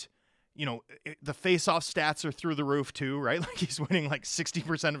 And, the face-off stats are through the roof too, right? Like he's winning like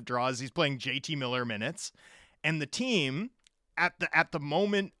 60% of draws. He's playing JT Miller minutes. And the team at the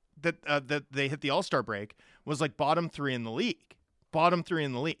moment that they hit the All-Star break was like bottom three in the league.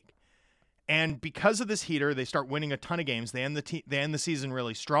 And because of this heater, they start winning a ton of games. They end the season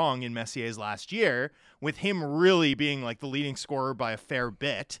really strong in Messier's last year, with him really being like the leading scorer by a fair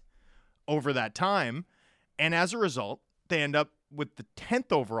bit over that time. And as a result, they end up with the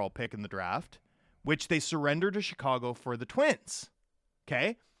 10th overall pick in the draft, which they surrender to Chicago for the Twins.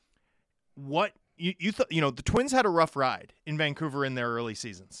 Okay? What you thought, the Twins had a rough ride in Vancouver in their early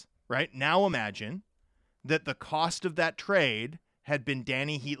seasons, right? Now imagine that the cost of that trade had been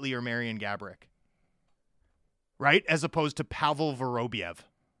Danny Heatley or Marian Gaborik, right? As opposed to Pavel Vorobiev.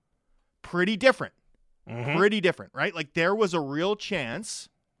 Pretty different. Mm-hmm. Pretty different, right? Like there was a real chance,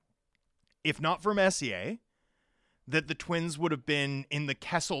 if not for Messier, that the Twins would have been in the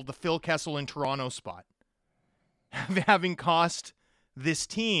Phil Kessel in Toronto spot, having cost this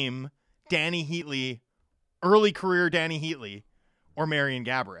team Danny Heatley, early career Danny Heatley, or Marian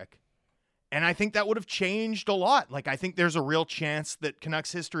Gaborik. And I think that would have changed a lot. Like, I think there's a real chance that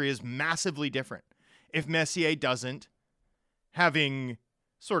Canucks history is massively different if Messier doesn't, having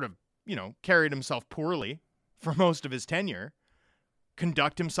sort of, carried himself poorly for most of his tenure,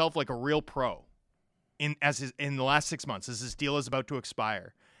 conduct himself like a real pro in the last 6 months as his deal is about to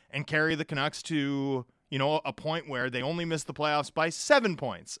expire, and carry the Canucks to, a point where they only missed the playoffs by 7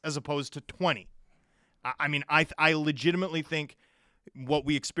 points as opposed to 20. I mean, I legitimately think what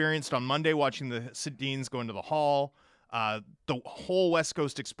we experienced on Monday watching the Sedins go into the Hall, the whole West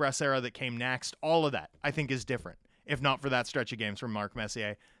Coast Express era that came next, all of that I think is different, if not for that stretch of games from Mark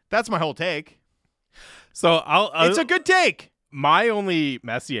Messier. That's my whole take. So it's a good take. My only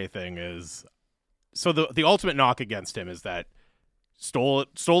Messier thing is, so the ultimate knock against him is that stole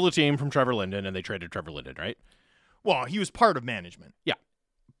the team from Trevor Linden, and they traded Trevor Linden, right? Well, he was part of management. Yeah.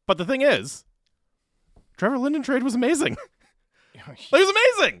 But the thing is, Trevor Linden trade was amazing. It was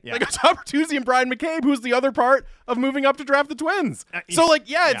amazing. Yeah. They got Tom Bertuzzi and Brian McCabe, who's the other part of moving up to draft the Twins. So,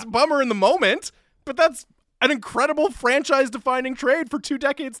 it's a bummer in the moment, but that's an incredible franchise-defining trade for 2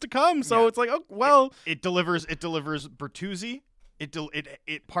 decades to come. So it's like, oh well, it delivers Bertuzzi.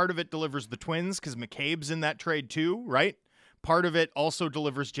 It part of it delivers the Twins because McCabe's in that trade too, right? Part of it also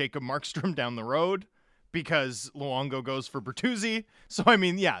delivers Jacob Markstrom down the road because Luongo goes for Bertuzzi. So I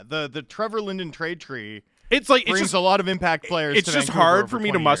mean, the Trevor Linden trade tree. It's like brings a lot of impact players. It's to just Vancouver hard over for me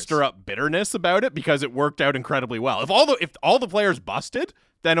 20 to muster years. up bitterness about it because it worked out incredibly well. If all the players busted,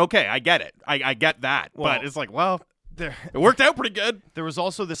 then okay, I get it. I get that. Well, but it's like, well, it worked out pretty good. There was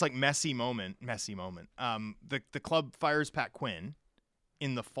also this like messy moment. The club fires Pat Quinn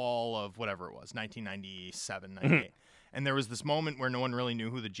in the fall of whatever it was, 1997, 98. And there was this moment where no one really knew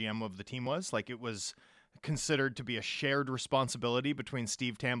who the GM of the team was. Like it was considered to be a shared responsibility between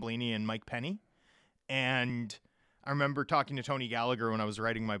Steve Tambolini and Mike Penny. And I remember talking to Tony Gallagher when I was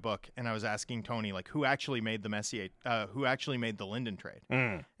writing my book, and I was asking Tony, like, who actually made the Linden trade?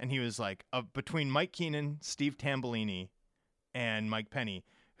 And he was like, between Mike Keenan, Steve Tambolini, and Mike Penny,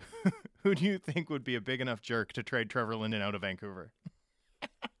 who do you think would be a big enough jerk to trade Trevor Linden out of Vancouver?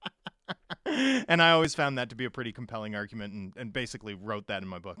 And I always found that to be a pretty compelling argument and basically wrote that in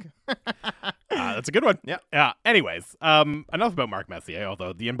my book. That's a good one. Yeah. Anyways, enough about Mark Messier,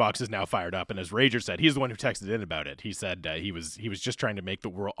 although the inbox is now fired up. And as Rager said, he's the one who texted in about it. He said he was just trying to make the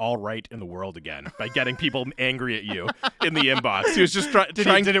world all right in the world again by getting people angry at you in the inbox. He was just trying.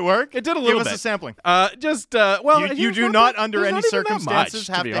 Did it work? It did a little bit. Give us a sampling. You do not under any not even that circumstances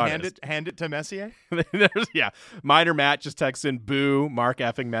much, have to to hand it to Messier? Minor Matt just texts in, boo, Mark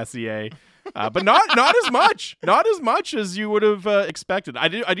effing Messier. But not as much as you would have expected. I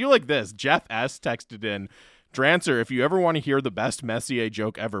do like this. Jeff S texted in, Drancer, if you ever want to hear the best Messier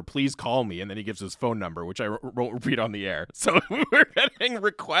joke ever, please call me. And then he gives his phone number, which I won't repeat on the air. So we're getting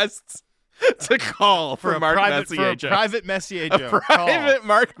requests to call for a Mark Messier joke. Private Messier joke. Private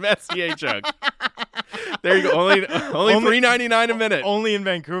Mark Messier joke. There you go. Only $3.99 a minute. Only in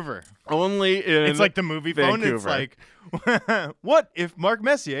Vancouver. Only in It's like the movie phone. Vancouver. It's like, what if Mark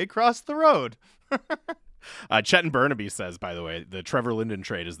Messier crossed the road? Chetan Burnaby says, by the way, the Trevor Linden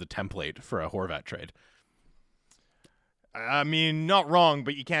trade is the template for a Horvat trade. I mean, not wrong,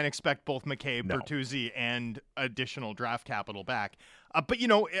 but you can't expect both McCabe, No. Bertuzzi, and additional draft capital back. But,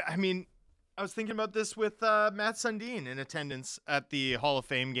 I mean, I was thinking about this with Matt Sundin in attendance at the Hall of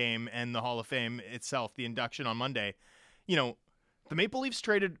Fame game and the Hall of Fame itself, the induction on Monday. The Maple Leafs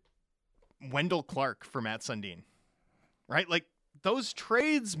traded Wendell Clark for Matt Sundin, right? Like, those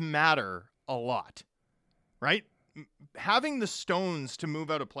trades matter a lot, right? Having the stones to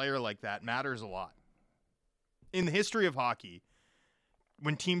move out a player like that matters a lot. In the history of hockey,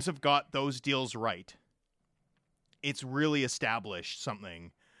 when teams have got those deals right, it's really established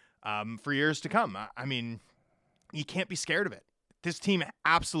something for years to come. I mean, you can't be scared of it. This team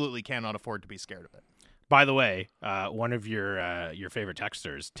absolutely cannot afford to be scared of it. By the way, one of your favorite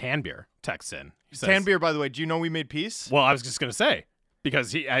texters, Tanbeer, texts in. He says, Tanbeer, by the way, do you know we made peace? Well, I was just going to say,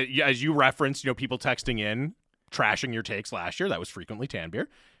 because he, as you referenced, people texting in, trashing your takes last year, that was frequently Tanbeer.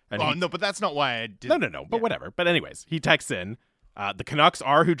 No, but that's not why I did. No, but whatever. But anyways, he texts in, the Canucks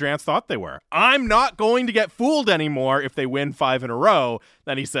are who Drance thought they were. I'm not going to get fooled anymore if they win 5 in a row.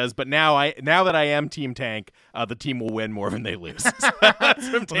 Then he says, but now that I am Team Tank, the team will win more than they lose. That's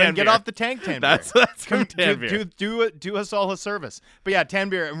from Tanbeer. Then get off the tank, Tanbeer. That's from Tanbeer. Do us all a service. But yeah,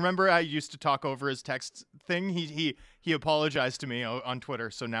 Tanbeer, remember I used to talk over his text thing? He apologized to me on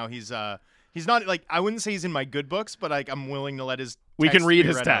Twitter, so now he's not, like, I wouldn't say he's in my good books, but like I'm willing to let his we can read be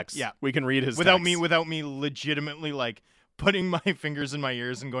his read text. out. Yeah, we can read his without text. me legitimately like putting my fingers in my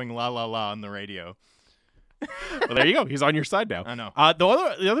ears and going la la la on the radio. Well, there you go. He's on your side now. I know.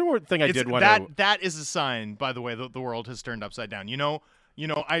 The other thing I did want to that is a sign, by the way, that the world has turned upside down.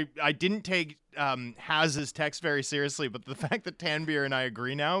 I didn't take Haz's text very seriously, but the fact that Tanbeer and I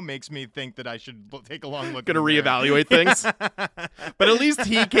agree now makes me think that I should take a long look. Gonna reevaluate things. But at least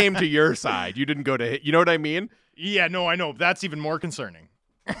he came to your side. You didn't go to his. You know what I mean? Yeah, no, I know. That's even more concerning.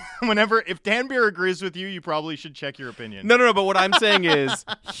 If Tanbeer agrees with you, you probably should check your opinion. No. But what I'm saying is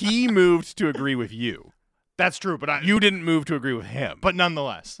he moved to agree with you. That's true, but you didn't move to agree with him. But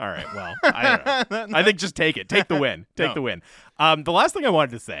nonetheless. All right, well, I don't know. I think just take it. Take the win. Take the win. The last thing I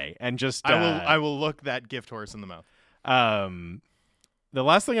wanted to say, and just I will look that gift horse in the mouth. The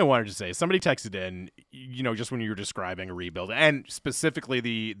last thing I wanted to say, somebody texted in, just when you were describing a rebuild, and specifically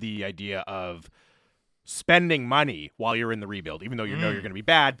the idea of spending money while you're in the rebuild, even though you know you're going to be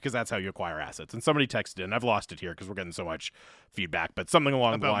bad, because that's how you acquire assets. And somebody texted in, I've lost it here because we're getting so much feedback, but something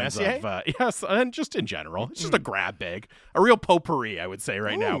along the lines of, yes, and just in general, it's just a grab bag, a real potpourri, I would say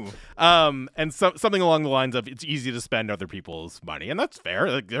right now. And something along the lines of, it's easy to spend other people's money. And that's fair.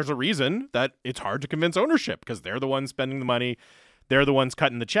 Like, there's a reason that it's hard to convince ownership because they're the ones spending the money. They're the ones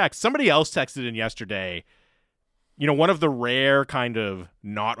cutting the checks. Somebody else texted in yesterday, one of the rare kind of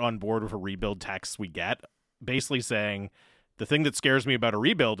not on board with a rebuild texts we get, basically saying the thing that scares me about a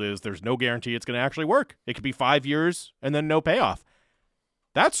rebuild is there's no guarantee it's going to actually work. It could be 5 years and then no payoff.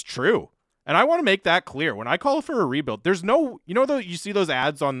 That's true. And I want to make that clear. When I call for a rebuild, there's no, you see those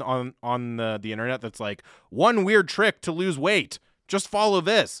ads on the internet that's like, one weird trick to lose weight. Just follow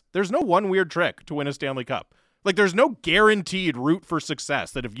this. There's no one weird trick to win a Stanley Cup. Like, there's no guaranteed route for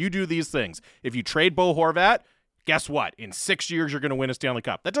success that if you do these things, if you trade Bo Horvat, guess what? In 6 years, you're going to win a Stanley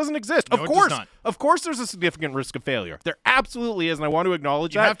Cup. That doesn't exist. No, Of course, there's a significant risk of failure. There absolutely is, and I want to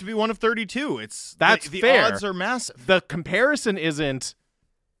acknowledge that. You have to be one of 32. That's the fair. odds are massive. The comparison isn't,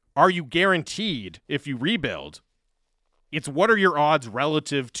 are you guaranteed if you rebuild? It's what are your odds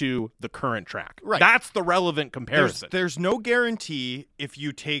relative to the current track. Right. That's the relevant comparison. There's no guarantee if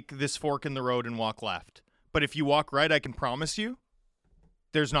you take this fork in the road and walk left. But if you walk right, I can promise you,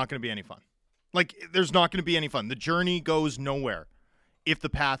 there's not going to be any fun. Like, there's not going to be any fun. The journey goes nowhere if the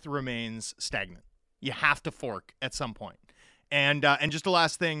path remains stagnant. You have to fork at some point. And just a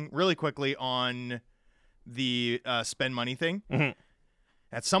last thing, really quickly, on the spend money thing. Mm-hmm.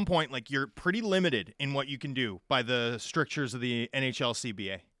 At some point, like, you're pretty limited in what you can do by the strictures of the NHL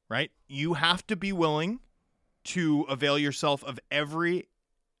CBA, right? You have to be willing to avail yourself of every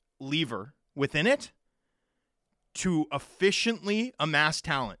lever within it to efficiently amass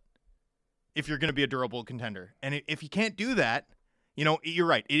talent if you're going to be a durable contender. And if you can't do that, you're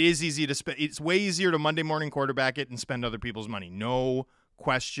right. It is easy to spend. It's way easier to Monday morning quarterback it and spend other people's money. No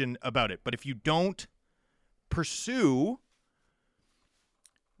question about it. But if you don't pursue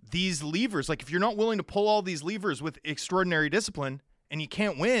these levers, like if you're not willing to pull all these levers with extraordinary discipline and you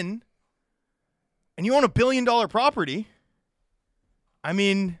can't win and you own $1 billion property, I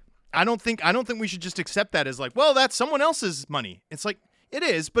mean, I don't think we should just accept that as like, well, that's someone else's money. It's like, it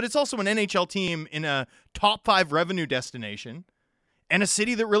is, but it's also an NHL team in a top 5 revenue destination and a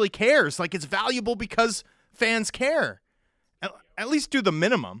city that really cares. Like, it's valuable because fans care. At least do the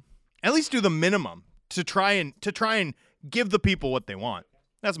minimum. At least do the minimum to try and give the people what they want.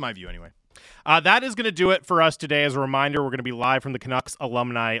 That's my view anyway. That is going to do it for us today. As a reminder, we're going to be live from the Canucks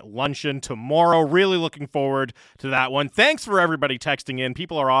Alumni Luncheon tomorrow. Really looking forward to that one. Thanks for everybody texting in.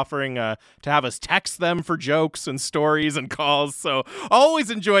 People are offering to have us text them for jokes and stories and calls, so always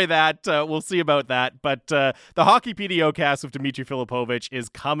enjoy that. We'll see about that. But the Hockey PDO-cast with Dmitry Filipovich is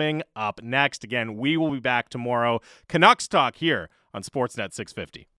coming up next. Again, we will be back tomorrow. Canucks Talk here on Sportsnet 650.